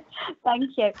you.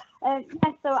 Thank you.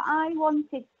 Yes, so I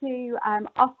wanted to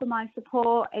offer my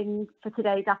support for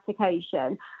today's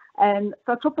application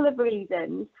for a couple of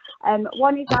reasons.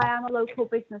 One is I am a local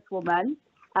businesswoman,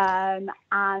 and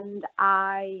I'm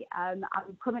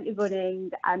currently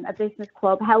running a business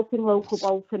club helping local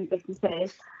Bolton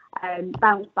businesses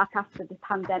bounce back after the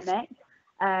pandemic.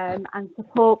 And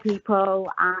support people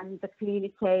and the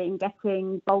community in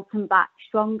getting Bolton back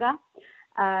stronger.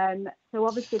 So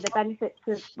obviously the benefits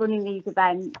of running these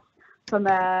events from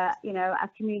a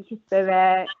community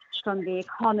spirit, from the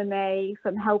economy,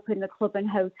 from helping the club and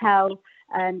hotel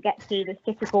get through this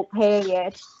difficult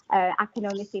period, I can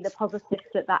only see the positives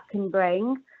that can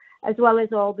bring, as well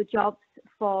as all the jobs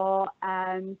for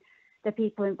the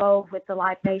people involved with the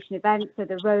Live Nation event, so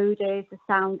the roadies, the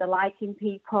sound, the lighting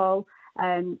people.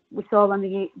 We saw on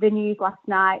the news last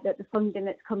night that the funding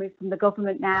that's coming from the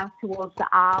government now towards the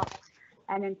arts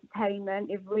and entertainment,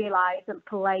 they've realised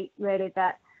until late really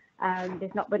that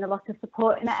there's not been a lot of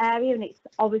support in that area, and it's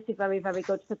obviously very, very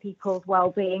good for people's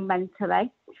well-being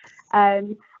mentally.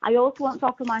 I also want to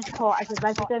offer my support as a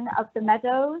resident of the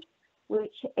Meadows,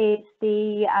 which is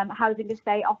the housing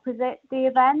estate opposite the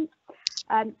event.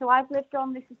 So I've lived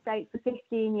on this estate for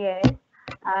 15 years.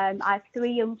 I have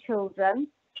 3 young children.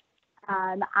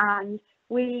 And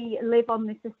we live on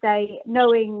this estate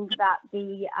knowing that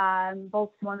the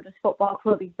Bolton Wanderers Football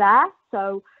Club is there.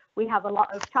 So we have a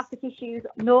lot of traffic issues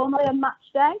normally on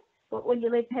match day. But when you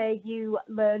live here, you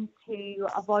learn to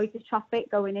avoid the traffic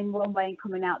going in one way and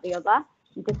coming out the other.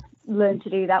 You just learn to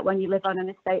do that when you live on an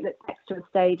estate that's next to a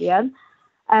stadium.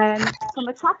 From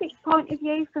a traffic point of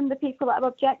view, from the people that are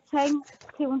objecting,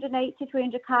 280,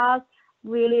 300 cars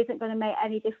really isn't going to make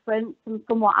any difference. And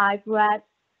from what I've read,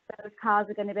 those cars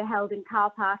are going to be held in car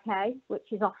park A,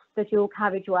 which is off the dual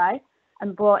carriageway,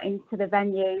 and brought into the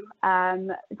venue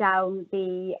down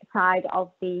the side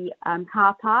of the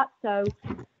car park. So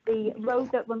the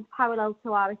road that runs parallel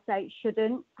to our estate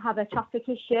shouldn't have a traffic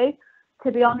issue.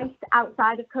 to be honest,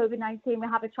 outside of COVID-19, we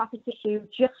have a traffic issue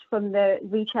just from the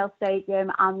retail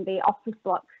stadium and the office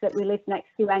blocks that we live next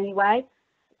to anyway.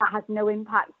 That has no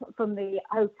impact from the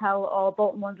hotel or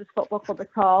Bolton Wanderers Football Club at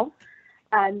all.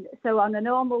 So on a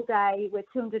normal day, with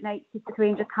 280 to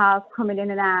 300 cars coming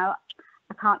in and out,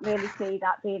 I can't really see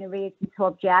that being a reason to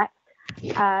object.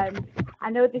 I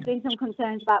know there's been some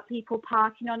concerns about people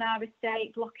parking on our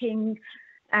estate, blocking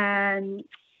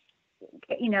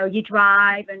you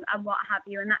drive and what have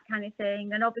you, and that kind of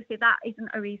thing. And obviously that isn't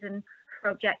a reason for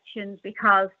objections,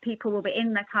 because people will be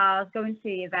in their cars going to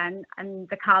the event and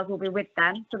the cars will be with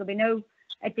them, so there'll be no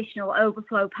additional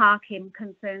overflow parking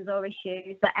concerns or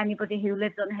issues that anybody who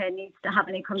lives on here needs to have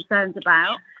any concerns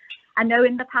about. I know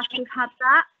in the past we've had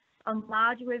that on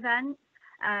larger events,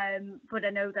 but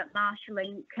I know that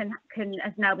marshalling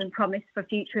has now been promised for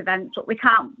future events, but we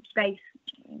can't base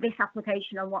this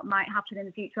application on what might happen in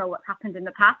the future or what's happened in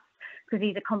the past, because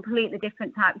these are completely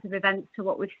different types of events to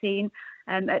what we've seen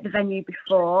at the venue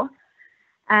before.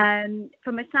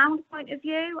 From a sound point of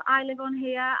view, I live on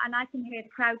here and I can hear the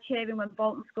crowd cheering when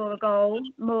Bolton score a goal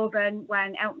more than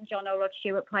when Elton John or Rod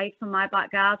Stewart played from my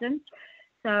back garden.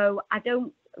 So I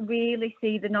don't really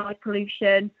see the noise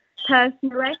pollution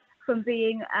personally from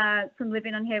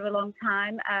living on here a long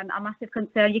time. A massive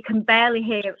concern. You can barely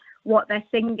hear what they're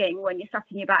singing when you're sat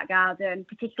in your back garden,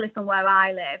 particularly from where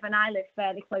I live, and I live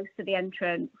fairly close to the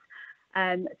entrance.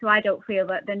 So I don't feel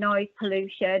that the noise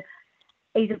pollution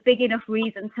is a big enough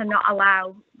reason to not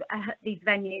allow these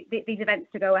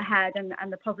events to go ahead, and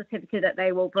the positivity that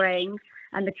they will bring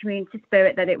and the community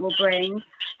spirit that it will bring.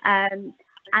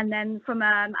 And then from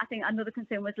I think another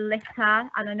concern was litter,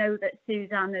 and I know that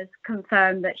Suzanne has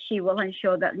confirmed that she will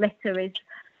ensure that litter is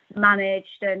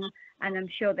managed, and I'm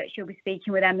sure that she'll be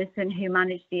speaking with Emerson, who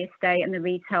manage the estate and the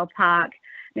retail park.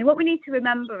 I mean, what we need to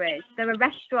remember is there are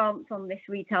restaurants on this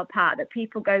retail park that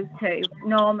people go to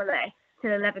normally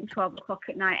till 11, 12 o'clock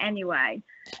at night anyway.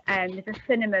 There's a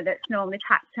cinema that's normally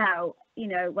packed out,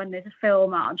 when there's a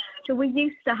film on. So we're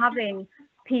used to having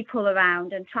people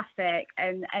around and traffic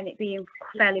and it being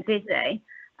fairly busy.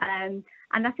 And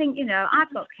I think,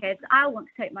 I've got kids. I want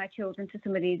to take my children to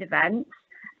some of these events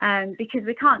because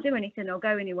we can't do anything or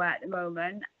go anywhere at the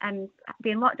moment. And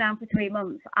being locked down for 3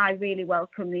 months, I really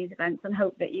welcome these events and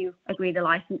hope that you agree the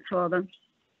licence for them.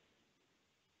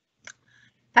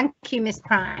 Thank you, Ms.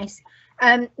 Price.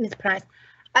 Ms. Price,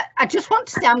 I just want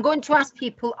to say, I'm going to ask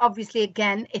people, obviously,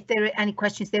 again, if there are any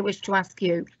questions they wish to ask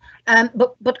you.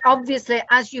 But obviously,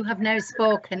 as you have now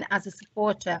spoken as a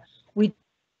supporter, we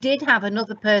did have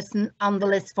another person on the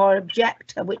list for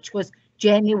objector, which was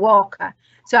Jamie Walker.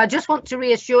 So I just want to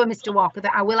reassure Mr. Walker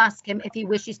that I will ask him if he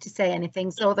wishes to say anything,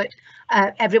 so that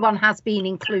everyone has been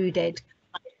included.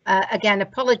 Again,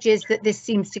 apologies that this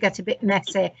seems to get a bit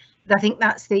messy, but I think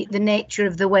that's the nature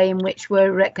of the way in which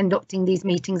we're conducting these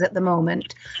meetings at the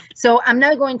moment. So I'm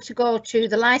now going to go to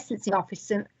the licensing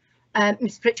officer.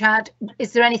 Ms. Pritchard,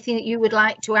 is there anything that you would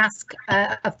like to ask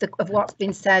of what's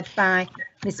been said by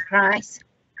Ms. Price?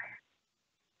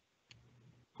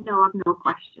 No, I've no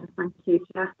questions. Thank you,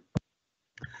 Chair.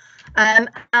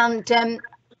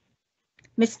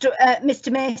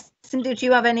 Mr. Mason, did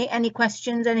you have any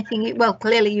questions? Anything? Well,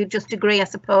 clearly you just agree, I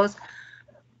suppose.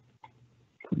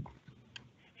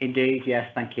 Indeed,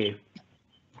 yes, thank you.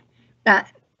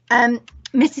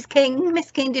 Mrs. King,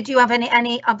 Miss King, did you have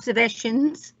any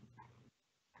observations?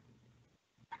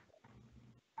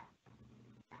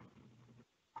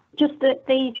 Just that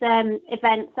these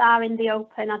events are in the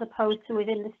open as opposed to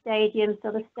within the stadium,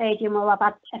 so the stadium will have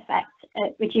effect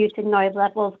at reducing noise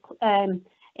levels in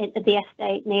the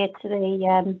estate near to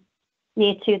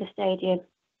the stadium.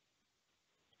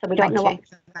 So we don't know what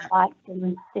it's like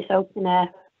in this open air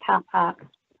car park.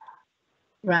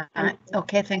 Right.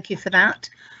 Okay. Thank you for that.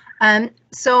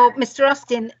 So, Mr.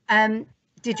 Austin,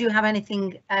 did you have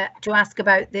anything to ask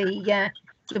about the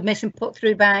submission put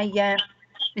through by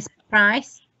Ms.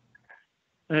 Price?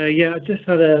 Yeah, I just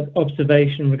had an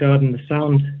observation regarding the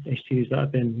sound issues that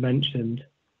have been mentioned.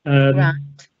 Right.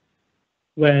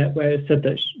 Where it said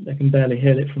that they can barely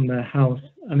hear it from their house.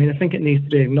 I mean, I think it needs to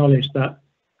be acknowledged that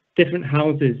different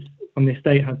houses on the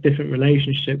estate have different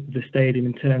relationship with the stadium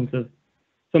in terms of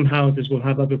some houses will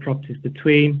have other properties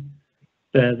between.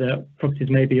 The properties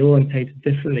may be orientated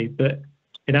differently, but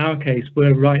in our case,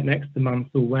 we're right next to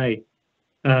Mansell Way.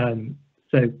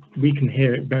 So we can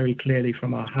hear it very clearly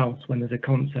from our house when there's a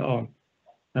concert on.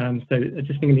 So I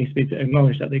just think it needs to be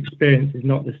acknowledged that the experience is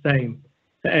not the same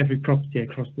for every property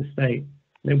across the state.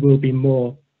 It will be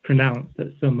more pronounced at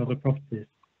some other properties.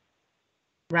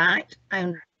 Right,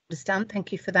 I understand.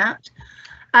 Thank you for that.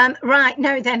 Right,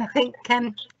 now then, I think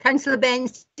Councillor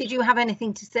Baines, did you have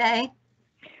anything to say?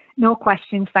 No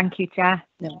questions, thank you, Chair.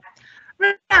 No.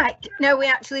 Right, no, we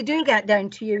actually do get down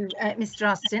to you, Mr.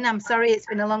 Austin. I'm sorry it's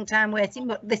been a long time waiting,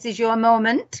 but this is your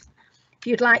moment. If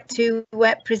you'd like to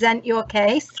present your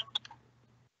case.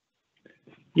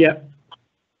 Yeah,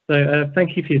 so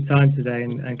thank you for your time today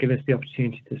and give us the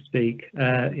opportunity to speak.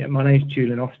 Yeah, my name is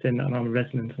Julian Austin and I'm a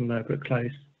resident on Lergbrook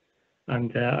Close,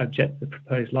 and I object to the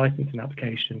proposed licensing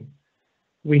application.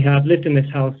 We have lived in this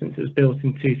house since it was built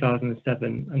in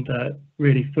 2007 and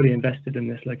really fully invested in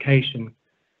this location.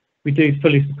 We do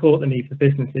fully support the need for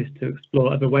businesses to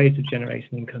explore other ways of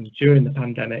generating income during the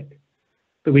pandemic,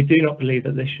 but we do not believe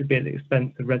that this should be at the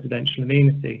expense of residential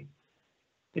amenity.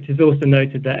 It is also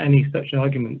noted that any such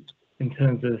arguments in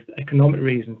terms of economic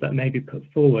reasons that may be put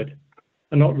forward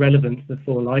are not relevant to the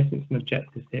 4 licensing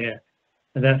objectives here,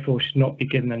 and therefore should not be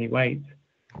given any weight.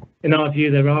 In our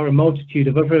view, there are a multitude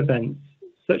of other events,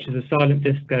 such as a silent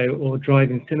disco or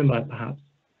drive-in cinema perhaps,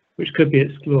 which could be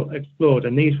explored,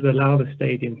 and these would allow the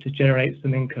stadium to generate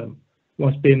some income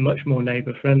whilst being much more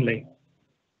neighbour friendly.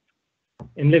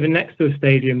 In living next to a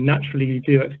stadium, naturally you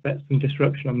do expect some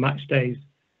disruption on match days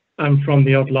and from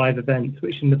the odd live events,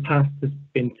 which in the past has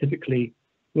been typically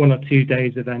 1 or 2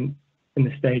 days event in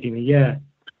the stadium a year.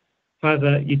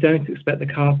 However, you don't expect the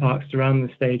car parks surrounding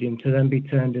the stadium to then be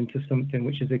turned into something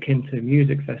which is akin to a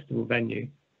music festival venue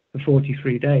for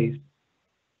 43 days.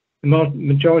 The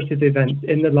majority of the events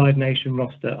in the Live Nation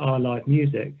roster are live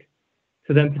music.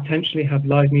 To then potentially have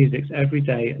live music every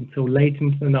day until late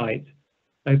into the night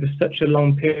over such a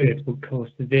long period would cause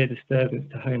severe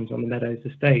disturbance to homes on the Meadows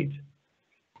estate.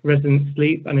 Residents'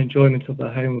 sleep and enjoyment of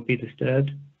their home would be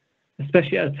disturbed,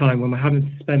 especially at a time when we're having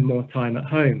to spend more time at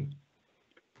home.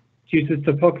 Due to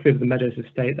the topography of the Meadows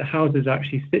estate, the house is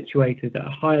actually situated at a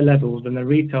higher level than the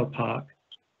retail park.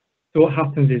 So what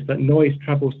happens is that noise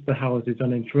travels to the houses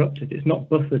uninterrupted. It's not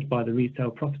buffered by the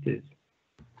retail properties.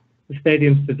 The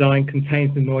stadium's design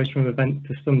contains the noise from events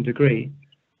to some degree.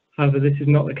 However, this is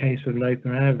not the case with an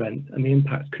open air event, and the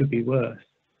impact could be worse.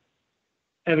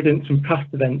 Evidence from past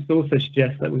events also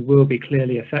suggests that we will be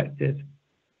clearly affected.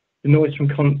 The noise from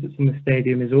concerts in the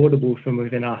stadium is audible from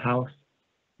within our house,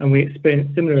 and we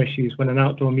experienced similar issues when an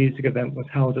outdoor music event was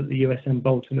held at the USM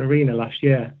Bolton Arena last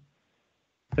year.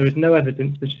 There is no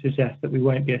evidence to suggest that we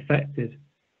won't be affected,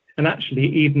 and actually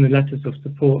even the letters of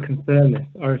support confirm this.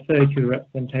 I refer to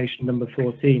representation number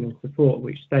 14 in support,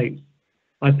 which states,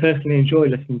 "I personally enjoy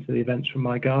listening to the events from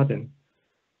my garden."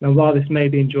 Now, while this may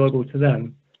be enjoyable to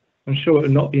them, I'm sure it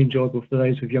would not be enjoyable for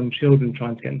those with young children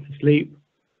trying to get into sleep,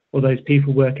 or those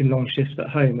people working long shifts at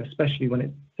home, especially when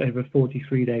it's over a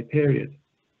 43-day period.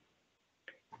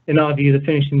 In our view, the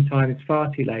finishing time is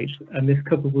far too late, and this,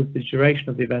 coupled with the duration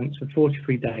of the events for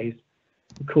 43 days,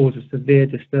 would cause a severe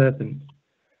disturbance.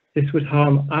 This would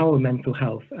harm our mental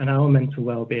health and our mental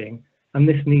well-being, and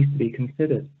this needs to be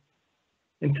considered.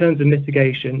 In terms of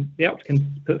mitigation, the applicants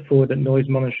put forward that noise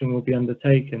monitoring will be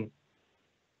undertaken.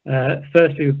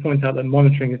 Firstly, we point out that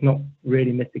monitoring is not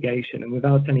really mitigation, and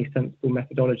without any sensible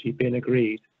methodology being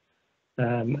agreed,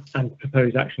 and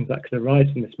proposed actions that could arise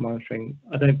from this monitoring,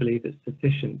 I don't believe it's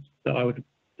sufficient, so I would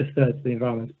defer to the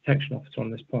Environmental Protection Officer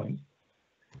on this point.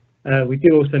 We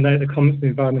do also note the comments of the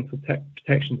Environmental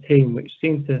Protection team, which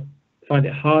seem to find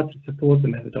it hard to support the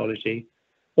methodology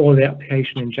or the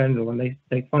application in general, and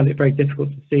they find it very difficult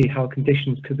to see how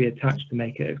conditions could be attached to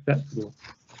make it acceptable.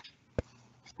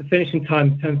 The finishing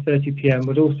time of 10:30 p.m.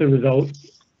 would also result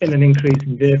in an increase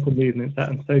in vehicle movements at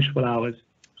unsociable hours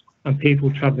and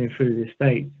people travelling through the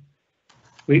estate.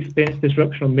 We experienced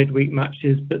disruption on midweek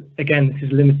matches, but again, this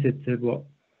is limited to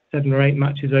 7 or 8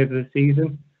 matches over the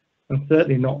season, and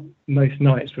certainly not most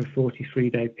nights for a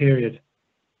 43-day period.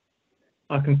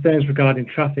 Our concerns regarding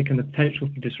traffic and the potential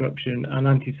for disruption and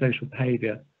antisocial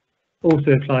behaviour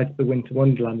also apply to the Winter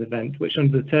Wonderland event, which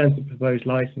under the terms of the proposed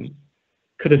licence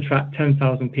could attract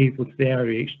 10,000 people to the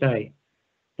area each day.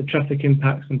 The traffic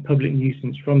impacts and public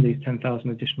nuisance from these 10,000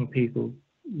 additional people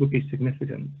would be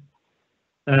significant.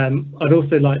 I'd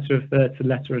also like to refer to a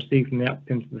letter received from the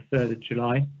applicant on the 3rd of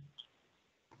July,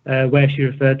 where she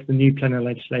referred to the new plenary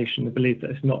legislation and believed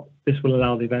that this will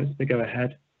allow the events to go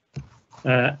ahead.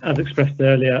 As expressed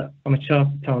earlier, I'm a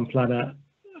chartered town planner,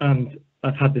 and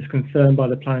I've had this confirmed by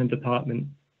the planning department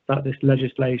that this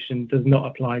legislation does not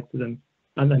apply to them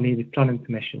and they needed planning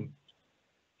permission.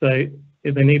 So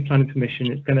if they need planning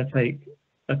permission, it's going to take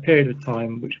a period of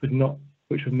time which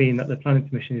would mean that the planning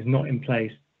permission is not in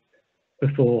place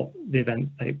before the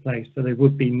events take place. So they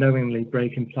would be knowingly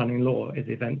breaking planning law if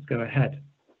the events go ahead.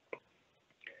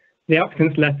 The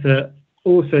applicant's letter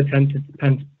also attempted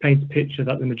to paint a picture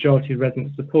that the majority of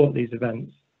residents support these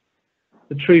events.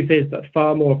 The truth is that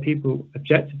far more people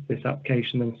objected to this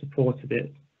application than supported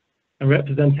it, and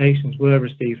representations were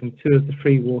received from 2 of the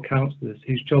 3 ward councillors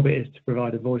whose job it is to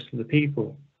provide a voice for the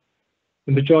people.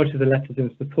 The majority of the letters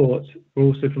in support were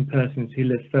also from persons who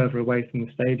live further away from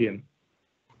the stadium.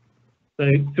 So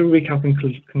to recap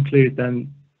and conclude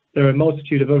then, there are a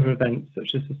multitude of other events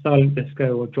such as the silent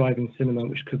disco or drive-in cinema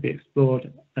which could be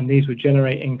explored, and these would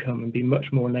generate income and be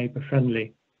much more neighbour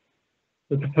friendly.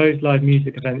 The proposed live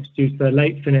music events, due to their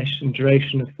late finish and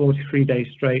duration of 43 days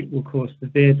straight, will cause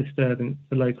severe disturbance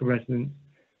to local residents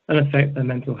and affect their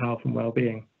mental health and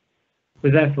well-being. We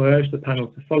therefore urge the panel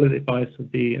to follow the advice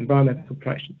of the Environmental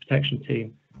Protection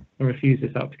Team and refuse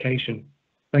this application.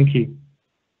 Thank you.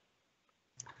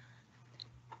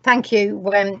 Thank you.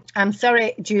 I'm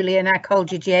sorry, Julian, I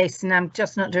called you Jason. I'm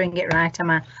just not doing it right,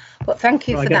 am I? But thank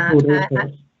you for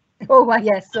that. Oh, well,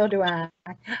 yes, so do I.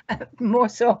 More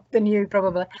so than you,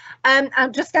 probably. I'll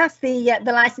just ask the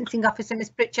licensing officer, Ms.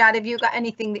 Pritchard, have you got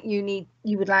anything that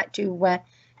you would like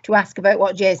to ask about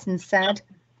what Jason said?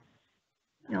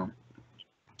 No.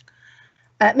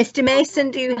 Mr.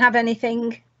 Mason, do you have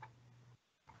anything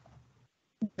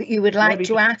that you would like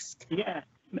to ask? Yeah.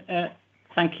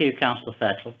 Thank you, Councillor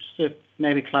Fairclough. Just to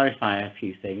maybe clarify a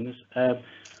few things.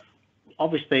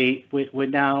 Obviously, we're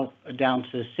now down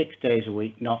to 6 days a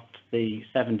week, not the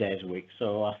 7 days a week.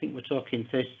 So I think we're talking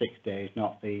 36 days,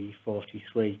 not the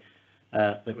 43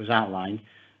 that was outlined.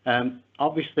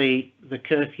 Obviously, the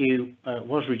curfew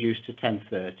was reduced to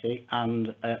 10:30,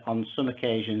 and on some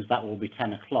occasions that will be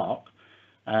 10 o'clock.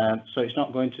 So it's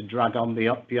not going to drag on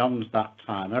beyond that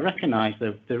time. I recognise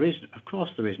that there is, of course,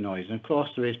 there is noise, and of course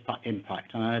there is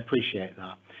impact, and I appreciate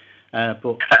that.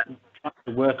 But try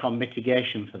to work on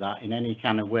mitigation for that in any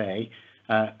kind of way,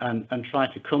 and try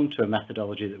to come to a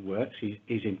methodology that works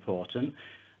is important.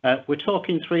 We're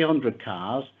talking 300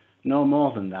 cars, no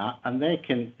more than that, and they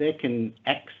can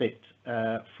exit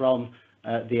from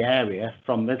the area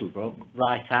from Middlebrook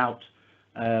right out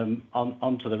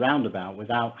onto the roundabout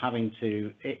without having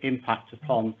to impact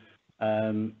upon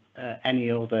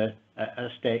any other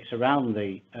estates around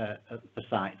the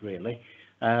site, really.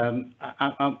 And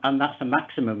that's a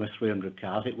maximum of 300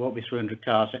 cars. It won't be 300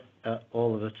 cars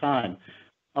all of the time.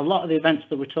 A lot of the events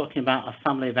that we're talking about are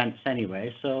family events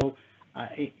anyway, so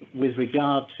with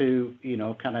regard to,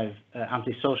 kind of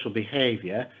antisocial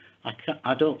behaviour,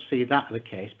 I don't see that the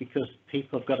case, because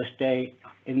people have got to stay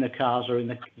in the cars or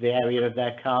in the area of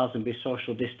their cars and be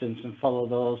social distance and follow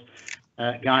those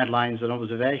guidelines and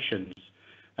observations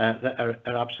that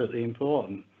are absolutely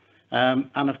important.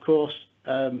 And of course,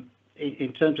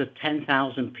 in terms of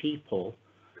 10,000 people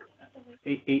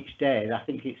each day, I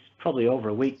think it's probably over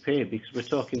a week period, because we're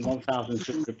talking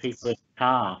 1,200 people in a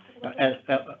car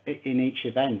in each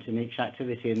event, in each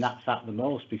activity, and that's at the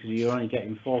most, because you're only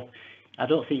getting 4. I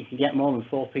don't think you can get more than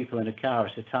 4 people in a car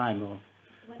at a time.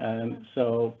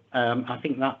 I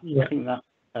think that. Yeah. I think that.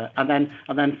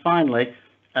 And then finally,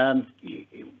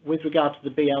 with regard to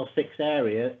the BL6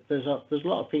 area, there's a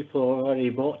lot of people who already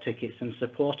bought tickets and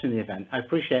supporting the event. I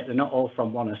appreciate they're not all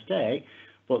from one estate,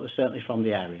 but they're certainly from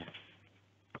the area.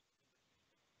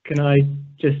 Can I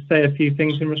just say a few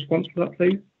things in response to that,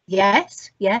 please? Yes,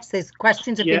 there's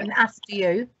questions have been asked to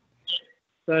you.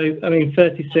 So, I mean,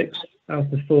 36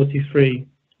 out of 43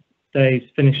 days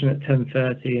finishing at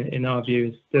 10:30 in our view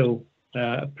is still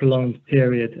a prolonged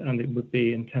period, and it would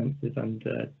be intensive and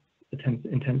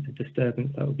intensive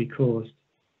disturbance that would be caused.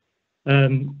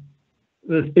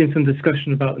 There's been some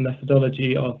discussion about the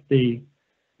methodology of the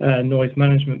noise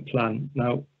management plan.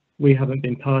 Now, we haven't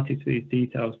been party to these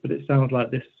details, but it sounds like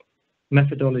this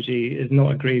methodology is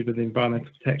not agreed with the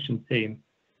Environmental Protection Team,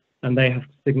 and they have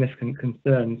significant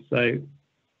concerns. So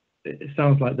it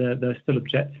sounds like they're still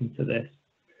objecting to this.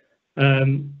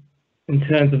 In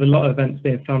terms of a lot of events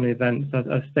being family events, as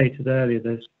I stated earlier,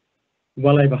 there's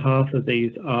well over half of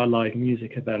these are live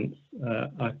music events.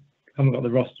 I haven't got the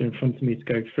roster in front of me to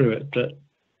go through it, but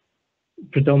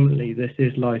predominantly this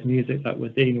is live music that we're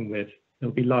dealing with.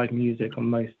 There'll be live music on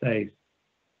most days.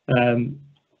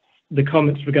 The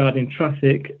comments regarding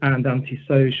traffic and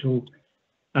antisocial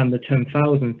and the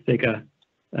 10,000 figure,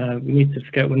 we need to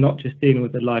forget we're not just dealing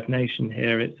with the Live Nation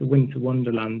here. It's a Winter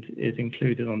Wonderland is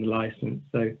included on the licence,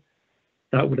 so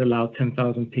that would allow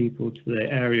 10,000 people to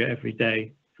the area every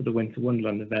day for the Winter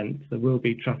Wonderland event. There will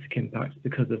be traffic impacts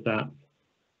because of that,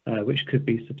 which could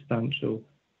be substantial.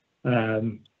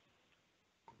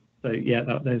 So yeah,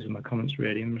 those are my comments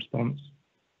really in response.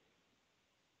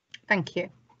 Thank you.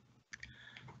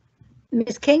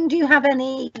 Ms. King, do you have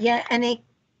any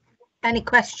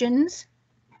questions?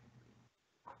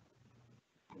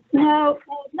 No,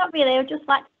 not really. I would just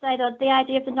like to say that the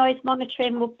idea of the noise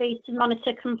monitoring would be to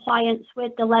monitor compliance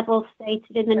with the levels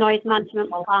stated in the noise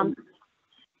management plan,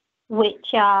 which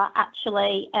are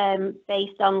actually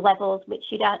based on levels which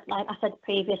you'd, like I said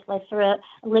previously, for a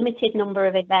limited number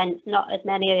of events, not as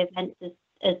many events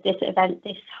as this event,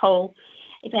 this whole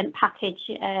event package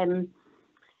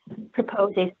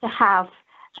proposes to have.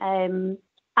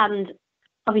 And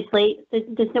obviously,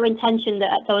 there's no intention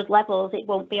that at those levels it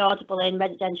won't be audible in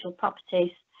residential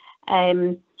properties.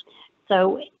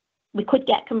 So we could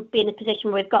be in a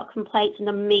position where we've got complaints and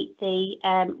then meet the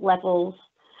levels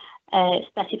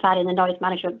specified in the noise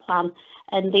management plan.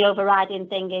 And the overriding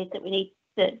thing is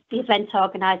that the event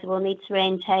organiser will need to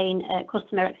maintain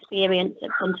customer experience at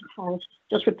front of house.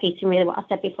 Just repeating really what I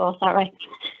said before, sorry.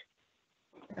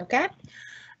 Okay.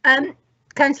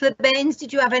 Councillor Baines,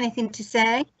 did you have anything to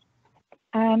say?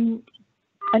 And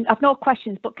I've no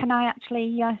questions, but can I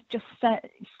actually just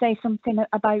say something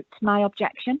about my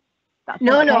objection?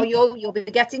 No, okay? no, you'll be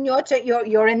getting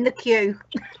you're in the queue.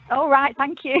 All right,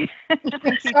 thank you. Thank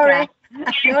you, Sorry.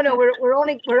 Chair. No, we're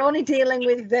only dealing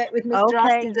with Mr. Okay,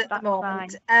 Austin at the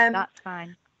moment. That's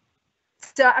fine.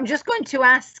 So I'm just going to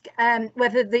ask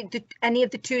whether any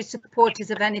of the two supporters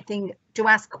have anything to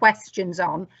ask questions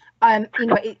on. You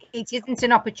know, it isn't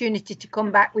an opportunity to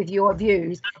come back with your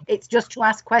views. It's just to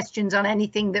ask questions on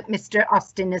anything that Mr.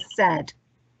 Austin has said.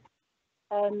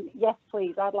 Yes,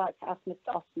 please. I'd like to ask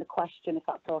Mr. Austin a question, if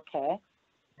that's okay.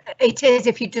 It is,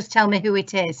 if you just tell me who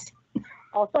it is.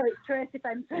 Oh, sorry, it's Tracy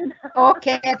Benson.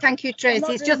 Okay, thank you,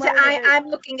 Tracy. It's just that I'm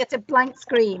looking at a blank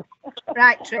screen.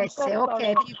 Right, Tracy.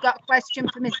 Okay, if you've got a question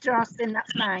for Mr. Austin,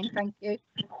 that's fine. Thank you.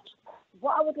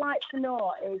 What I would like to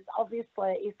know is,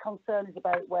 obviously, his concern is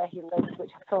about where he lives,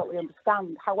 which I totally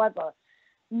understand. However,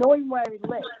 knowing where he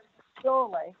lives,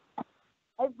 surely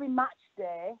every match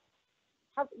day,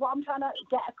 what I'm trying to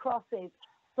get across is,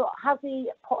 so has he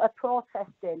put a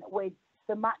protest in with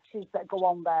the matches that go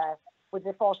on there, with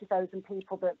the 40,000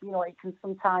 people that, you know, it can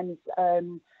sometimes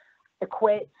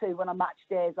equate to when a match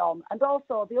day is on? And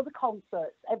also the other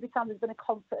concerts, every time there's been a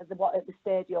concert at the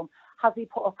stadium, has he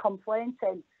put a complaint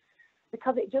in?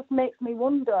 Because it just makes me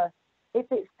wonder, if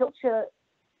it's such a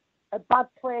bad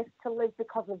place to live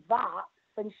because of that,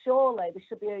 then surely there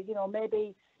should be a, you know,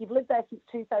 maybe you've lived there since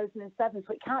 2007,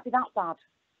 so it can't be that bad.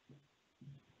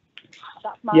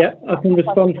 That's I can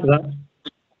respond to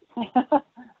that.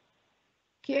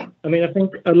 I mean, I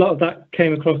think a lot of that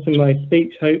came across in my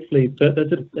speech, hopefully, but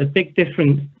there's a big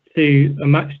difference to a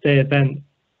match day event.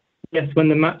 Yes, when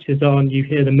the match is on, you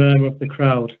hear the murmur of the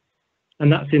crowd,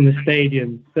 and that's in the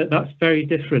stadium, but that's very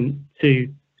different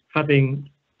to having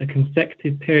a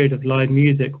consecutive period of live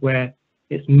music where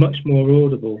it's much more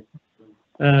audible.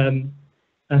 And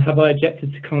have I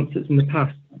objected to concerts in the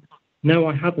past? No,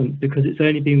 I haven't, because it's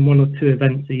only been 1 or 2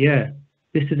 events a year.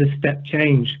 This is a step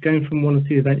change, going from 1 or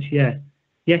 2 events a year.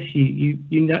 Yes, you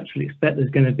naturally expect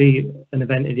there's going to be an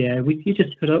event a year. You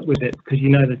just put up with it because you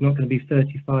know there's not going to be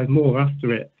 35 more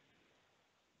after it.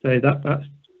 So that's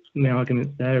my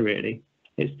argument there, really.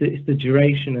 It's the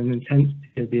duration and intensity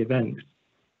of the events.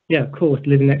 Yeah, of course,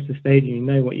 living next to the stadium, you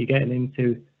know what you're getting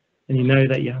into, and you know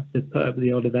that you have to put up with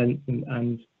the odd events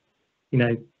and you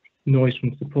know, noise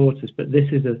from supporters. But this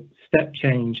is a step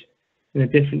change in a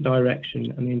different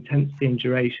direction, and the intensity and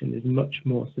duration is much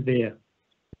more severe.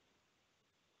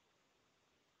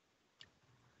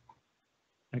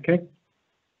 Okay.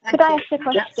 Could I ask a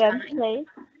question, please?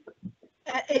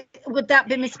 Would that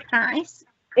be Miss Price?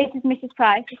 It is Mrs.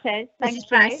 Price, it is. Mrs.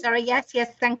 Price, sorry, yes,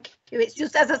 thank you. It's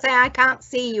just, as I say, I can't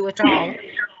see you at all.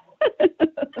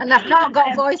 And I've not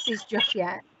got voices just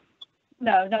yet.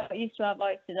 No, not used to our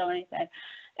voices or anything.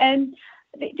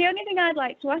 The only thing I'd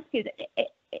like to ask is,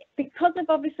 because of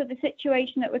obviously the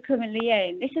situation that we're currently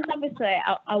in, this is obviously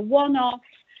a one-off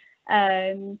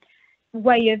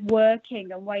way of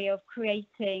working and way of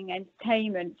creating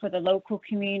entertainment for the local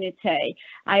community.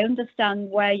 I understand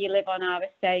where you live on our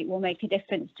estate will make a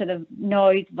difference to the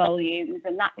noise volumes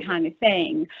and that kind of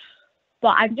thing.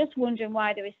 But I'm just wondering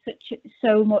why there is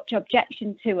so much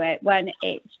objection to it when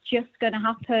it's just going to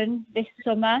happen this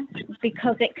summer,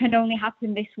 because it can only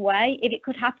happen this way. If it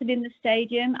could happen in the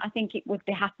stadium, I think it would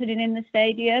be happening in the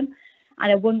stadium.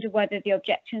 And I wonder whether the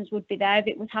objections would be there if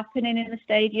it was happening in the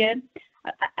stadium.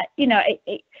 You know,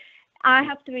 I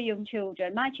have 3 young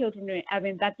children. My children are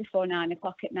in bed before 9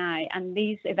 o'clock at night, and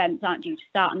these events aren't due to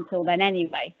start until then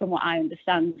anyway, from what I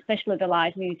understand, especially the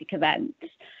live music events.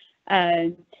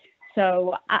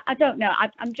 So I don't know.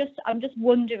 I'm just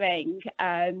wondering.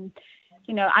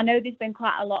 You know, I know there's been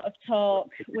quite a lot of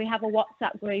talk. We have a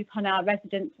WhatsApp group on our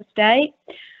residents' estate,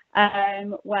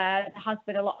 where there has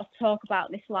been a lot of talk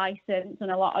about this licence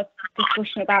and a lot of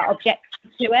discussion about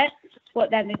objections to it, but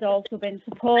then there's also been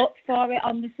support for it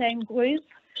on the same group.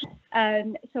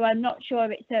 So I'm not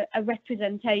sure it's a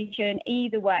representation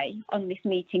either way on this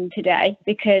meeting today,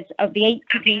 because of the 80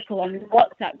 people on the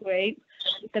WhatsApp group,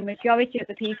 the majority of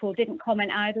the people didn't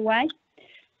comment either way.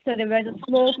 So there is a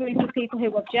small group of people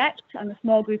who object and a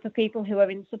small group of people who are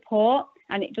in support,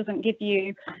 and it doesn't give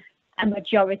you a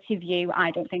majority view, I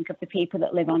don't think, of the people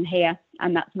that live on here,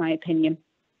 and that's my opinion.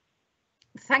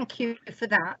 Thank you for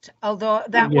that, although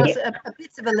that was a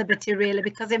bit of a liberty really,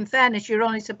 because in fairness you're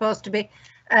only supposed to be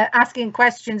asking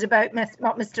questions about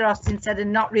what Mr. Austin said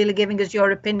and not really giving us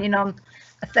your opinion on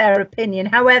a fair opinion.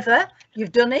 However,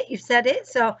 you've done it, you've said it,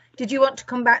 so did you want to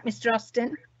come back, Mr.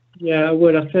 Austin? Yeah, I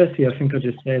would. Firstly, I think I'll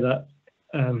just say that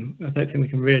I don't think we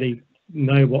can really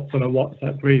know what's on a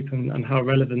WhatsApp group and how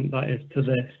relevant that is to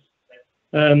this.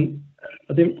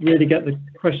 I didn't really get the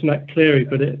question that clearly,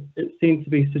 but it seemed to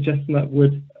be suggesting that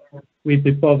we'd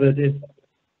be bothered if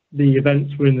the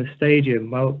events were in the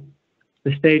stadium. Well,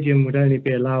 the stadium would only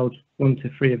be allowed 1 to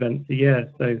 3 events a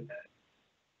year. So,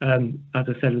 as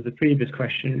I said with the previous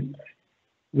question,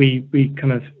 we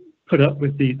kind of put up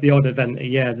with the odd event a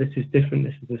year. This is different.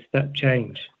 This is a step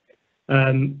change.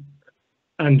 And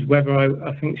whether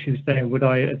I think she was saying, would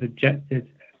I have objected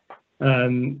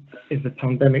if the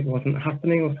pandemic wasn't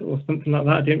happening or something like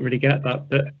that? I didn't really get that,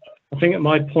 but I think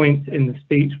my point in the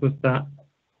speech was that,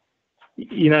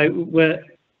 you know,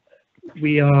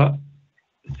 we are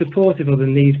supportive of the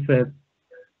need for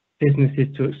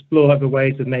businesses to explore other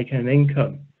ways of making an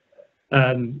income,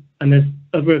 and there's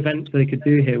other events they could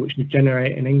do here which would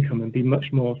generate an income and be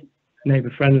much more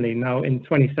neighbour friendly. Now, in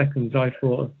 20 seconds I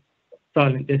thought of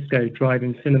silent disco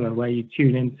drive-in cinema, where you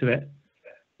tune into it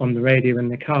on the radio in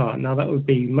the car. Now that would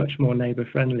be much more neighbour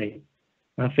friendly.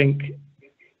 I think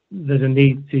there's a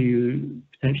need to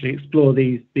potentially explore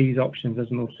these options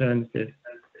as an alternative.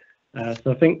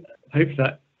 So I think hopefully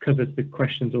that covers the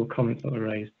questions or comments that were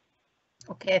raised.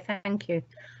 Okay, thank you.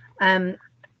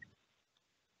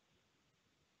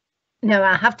 No,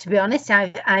 I have to be honest,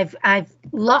 I've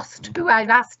lost who I've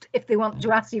asked if they want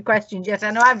to ask you questions. Yes,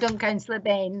 I know I've done Councillor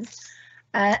Baines.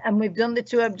 And we've done the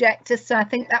 2 objectors, so I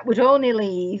think that would only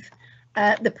leave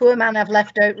the poor man I've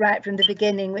left out right from the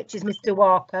beginning, which is Mr.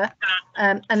 Walker,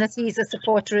 and as he's a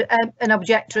supporter, an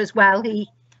objector as well.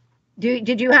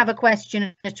 Did you have a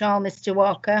question at all, Mr.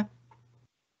 Walker?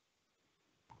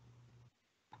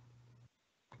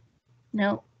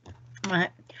 No. Right.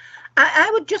 I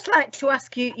would just like to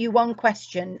ask you one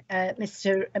question,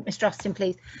 Mr. Austin,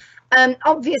 please.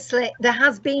 Obviously, there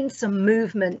has been some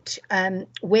movement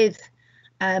with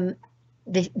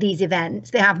these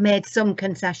events. They have made some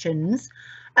concessions.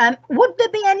 Would there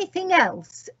be anything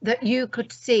else that you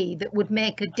could see that would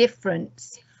make a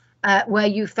difference where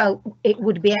you felt it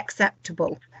would be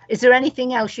acceptable? Is there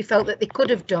anything else you felt that they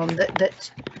could have done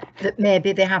that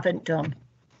maybe they haven't done,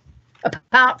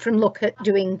 apart from look at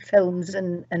doing films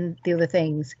and the other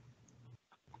things?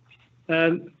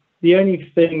 The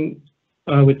only thing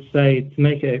I would say to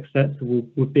make it acceptable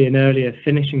would be an earlier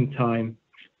finishing time.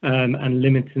 And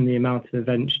limiting the amount of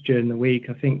events during the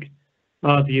week. I think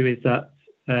our view is that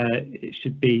it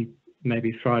should be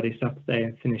maybe Friday, Saturday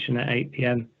and finishing at 8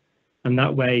 p.m. And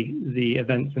that way the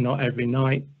events are not every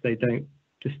night, they don't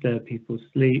disturb people's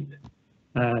sleep,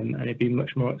 and it'd be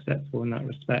much more acceptable in that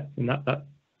respect. And that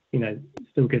you know,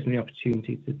 still gives them the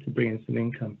opportunity to bring in some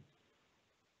income.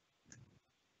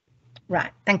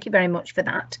 Right, thank you very much for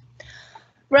that.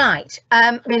 Right,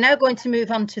 we're now going to move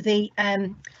on to the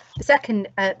second,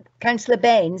 Councillor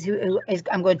Baines, who is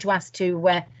I'm going to ask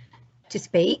to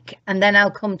speak, and then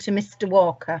I'll come to Mr.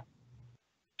 Walker.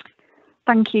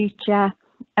 Thank you, Chair.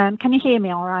 Can you hear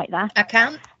me all right there? I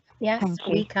can. Yes,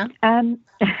 we can.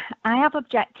 I have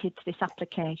objected to this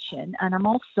application, and I'm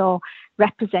also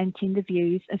representing the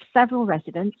views of several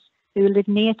residents who live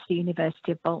near to the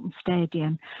University of Bolton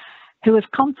Stadium, who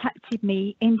have contacted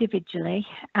me individually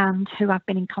and who I've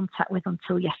been in contact with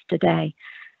until yesterday.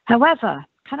 However,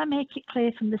 can I make it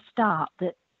clear from the start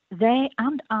that they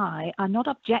and I are not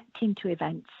objecting to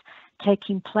events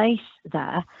taking place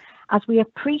there, as we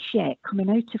appreciate coming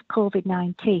out of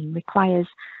COVID-19 requires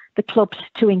the clubs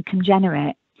to income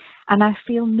generate, and I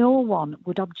feel no one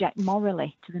would object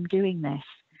morally to them doing this.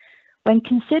 When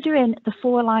considering the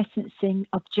 4 licensing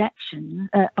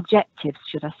objectives,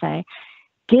 should I say,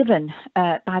 given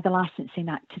by the Licensing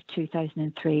Act of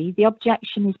 2003, the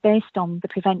objection is based on the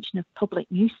prevention of public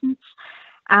nuisance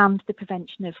and the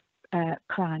prevention of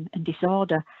crime and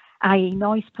disorder, i.e.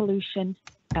 noise pollution,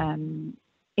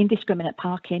 indiscriminate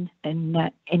parking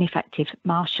and ineffective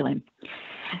marshalling.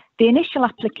 The initial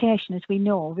application, as we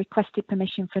know, requested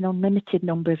permission for an unlimited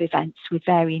number of events with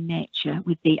varying nature,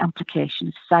 with the amplification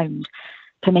of sound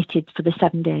permitted for the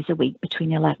 7 days a week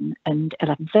between 11 and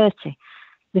 11:30.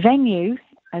 The venue,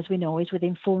 as we know, is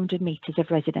within 400 metres of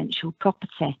residential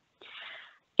property.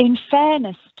 In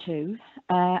fairness to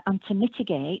and to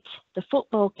mitigate, the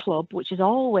football club, which has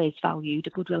always valued a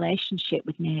good relationship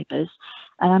with neighbours,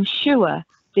 and I'm sure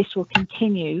this will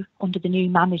continue under the new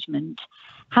management,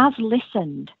 has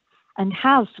listened and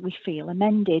has, we feel,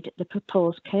 amended the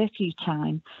proposed curfew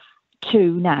time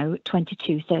to now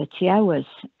 22:30 hours,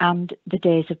 and the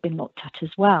days have been looked at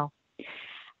as well,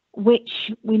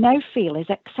 which we now feel is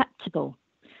acceptable.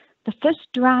 The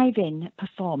first drive-in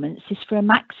performance is for a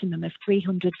maximum of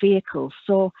 300 vehicles,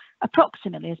 so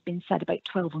approximately, has been said, about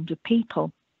 1,200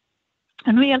 people.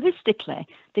 And realistically,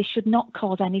 this should not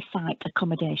cause any site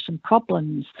accommodation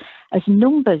problems, as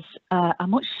numbers are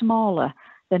much smaller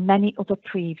than many other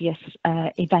previous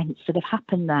events that have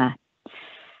happened there.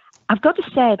 I've got to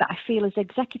say that I feel, as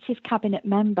Executive Cabinet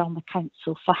member on the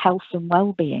Council for Health and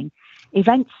Wellbeing,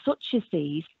 events such as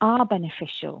these are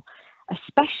beneficial,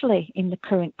 especially in the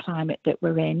current climate that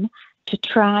we're in, to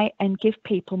try and give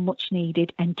people much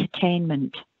needed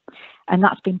entertainment. And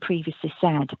that's been previously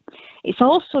said. It's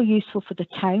also useful for the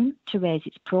town to raise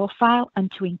its profile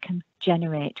and to income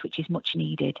generate, which is much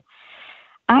needed.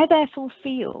 I therefore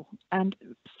feel, and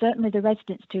certainly the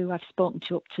residents who I've spoken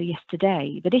to up to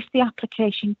yesterday, that if the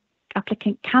applicant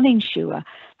can ensure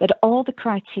that all the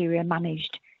criteria are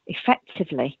managed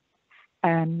effectively,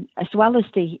 as well as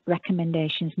the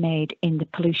recommendations made in the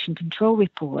pollution control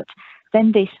report,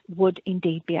 then this would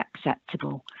indeed be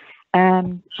acceptable.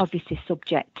 Obviously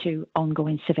subject to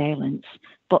ongoing surveillance.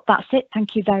 But that's it.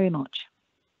 Thank you very much.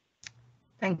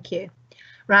 Thank you.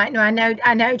 Right, now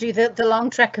I now do the long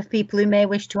trek of people who may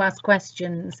wish to ask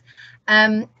questions.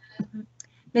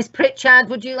 Ms. Pritchard,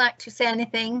 would you like to say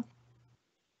anything?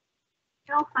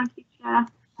 No, thank you, Chair.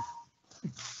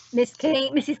 Ms.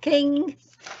 King, Mrs. King?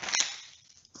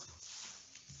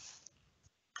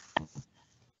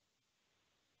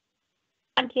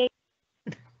 Thank you.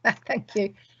 Thank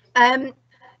you.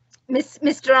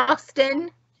 Mr.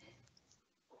 Austin?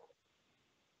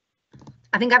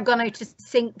 I think I've gone out of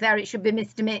sync there. It should be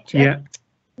Mr. Mitchell. Yeah.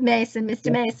 Mason,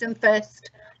 Mr. Mason first.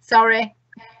 Sorry.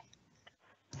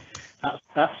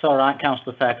 That's all right,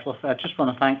 Councillor Fairclough. I just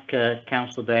want to thank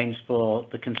Councillor Baines for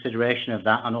the consideration of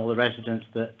that and all the residents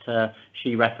that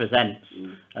she represents,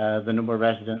 the number of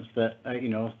residents that,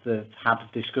 that had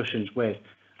discussions with.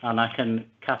 And I can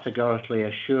categorically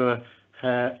assure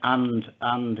her and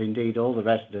indeed all the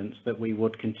residents that we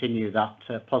would continue that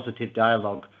positive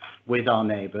dialogue with our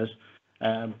neighbours,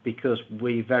 because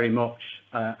we very much,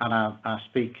 and I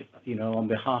speak, on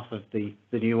behalf of the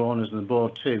new owners and the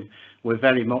board too, we're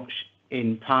very much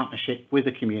in partnership with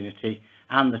the community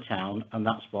and the town, and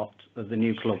that's what the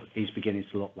new club is beginning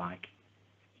to look like.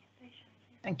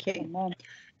 Thank you.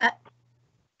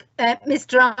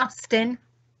 Mr. Austin?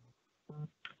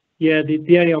 Yeah,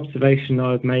 the only observation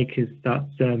I would make is that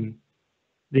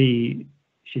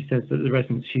she says that the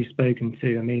residents she's spoken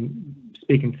to, I mean,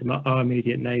 speaking to our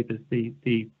immediate neighbours,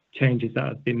 the changes that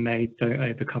have been made don't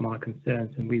overcome our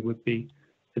concerns, and we would be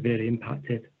severely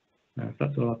impacted. So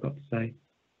that's all I've got to say.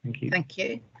 Thank you. Thank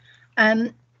you.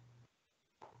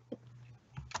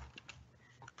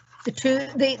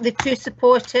 The two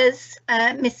supporters,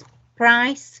 Miss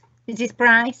Price, Mrs.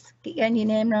 Price, get your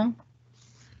name wrong.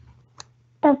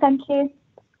 Oh, thank you.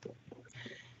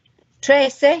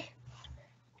 Tracy?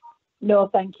 No,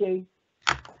 thank you.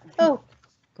 Oh,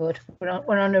 good. We're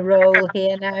on a roll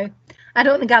here now. I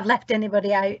don't think I've left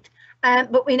anybody out.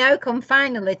 But we now come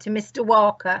finally to Mr.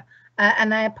 Walker.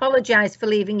 And I apologise for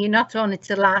leaving you not only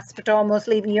to last, but almost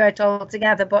leaving you out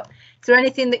altogether. But is there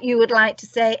anything that you would like to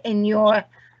say in your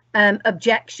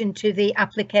objection to the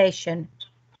application?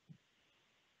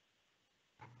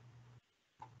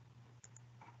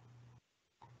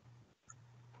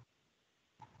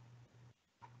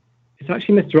 It's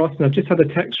actually Mr. Austin. I've just had a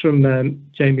text from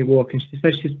Jamie Walker, and she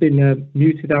says she's been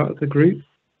muted out of the group.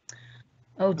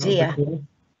 Oh dear.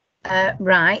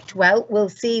 Right, well, we'll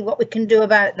see what we can do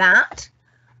about that.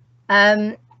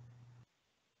 Can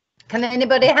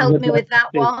anybody help me with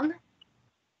that one?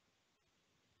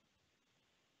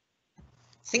 I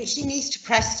think she needs to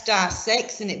press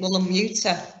 *6 and it will unmute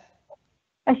her.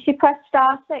 Has she pressed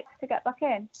 *6 to get back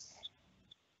in?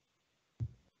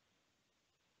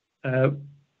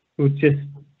 We'll just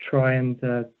try and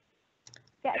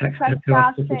text her to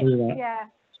ask her to do that.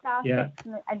 Yeah,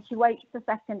 *6, and she waits a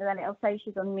second and then it'll say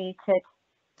she's unmuted.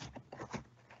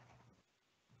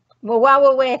 Well, while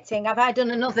we're waiting, have I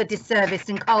done another disservice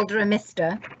and called her a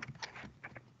mister?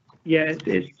 Yeah,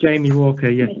 it's Jamie Walker.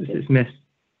 Yes, it's Miss.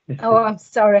 Oh, I'm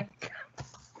sorry.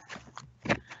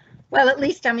 Well, at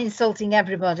least I'm insulting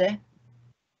everybody.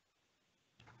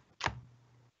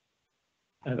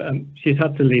 She's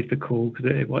had to leave the call because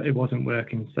it wasn't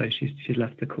working, so she's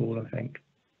left the call, I think.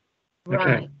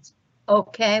 Right.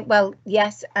 Okay. Well,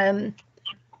 yes.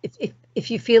 If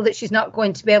you feel that she's not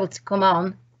going to be able to come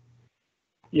on.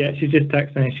 Yeah, she's just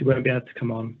texting she won't be able to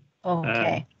come on.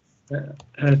 Okay.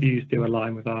 Her views do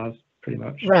align with ours, pretty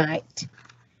much. Right.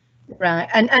 Right.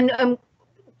 And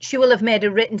she will have made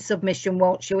a written submission,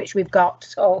 won't she, which we've got,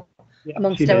 so Yeah,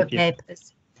 amongst our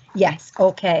papers. Yes.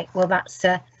 Okay. Well, that's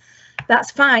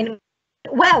fine.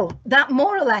 Well, that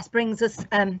more or less brings us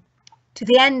to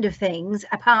the end of things,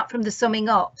 apart from the summing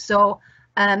up. So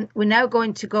we're now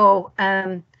going to go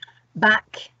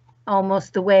back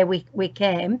almost the way we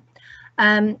came.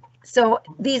 So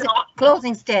these are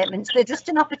closing statements. They're just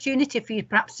an opportunity for you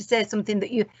perhaps to say something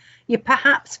that you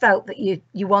perhaps felt that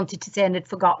you wanted to say and had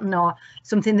forgotten, or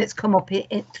something that's come up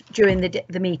during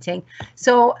the meeting.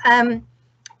 So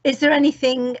is there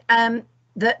anything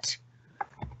that,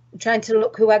 I'm trying to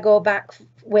look who I go back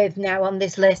with now on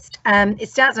this list. It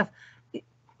starts off,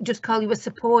 just call you a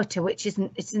supporter, which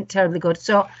isn't terribly good.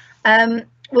 So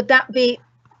would that be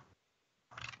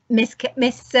Miss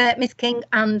King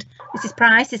and Mrs.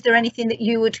 Price? Is there anything that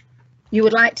you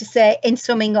would like to say in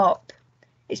summing up?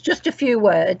 It's just a few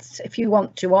words if you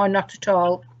want to, or not at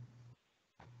all.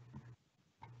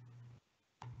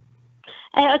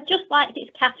 I'd just like, it's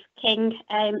Catherine King,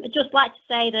 I'd just like to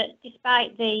say that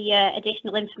despite the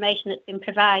additional information that's been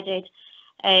provided,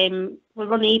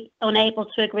 we're unable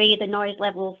to agree the noise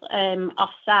levels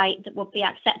off-site that would be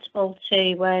acceptable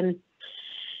to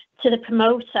the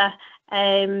promoter.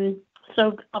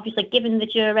 So obviously, given the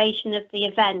duration of the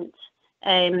event,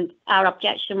 our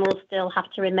objection will still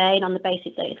have to remain on the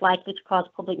basis that it's likely to cause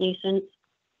public nuisance.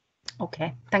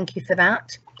 Okay, thank you for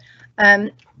that.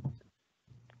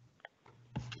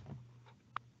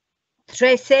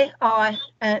 Tracy or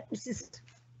Mrs.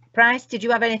 Price, did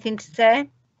you have anything to say?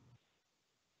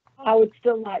 I would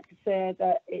still like to say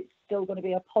that it's still going to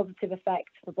be a positive effect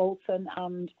for Bolton,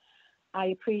 and I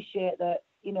appreciate that,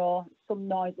 you know, some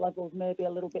noise levels may be a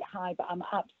little bit high, but I'm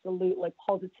absolutely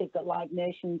positive that Live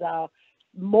Nations are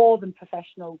more than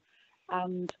professional,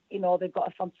 and, you know, they've got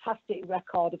a fantastic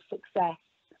record of success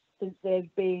since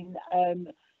they've been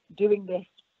doing this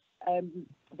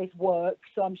work.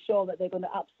 So I'm sure that they're going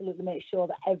to absolutely make sure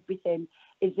that everything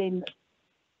is in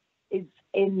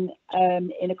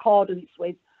accordance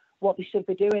with what they should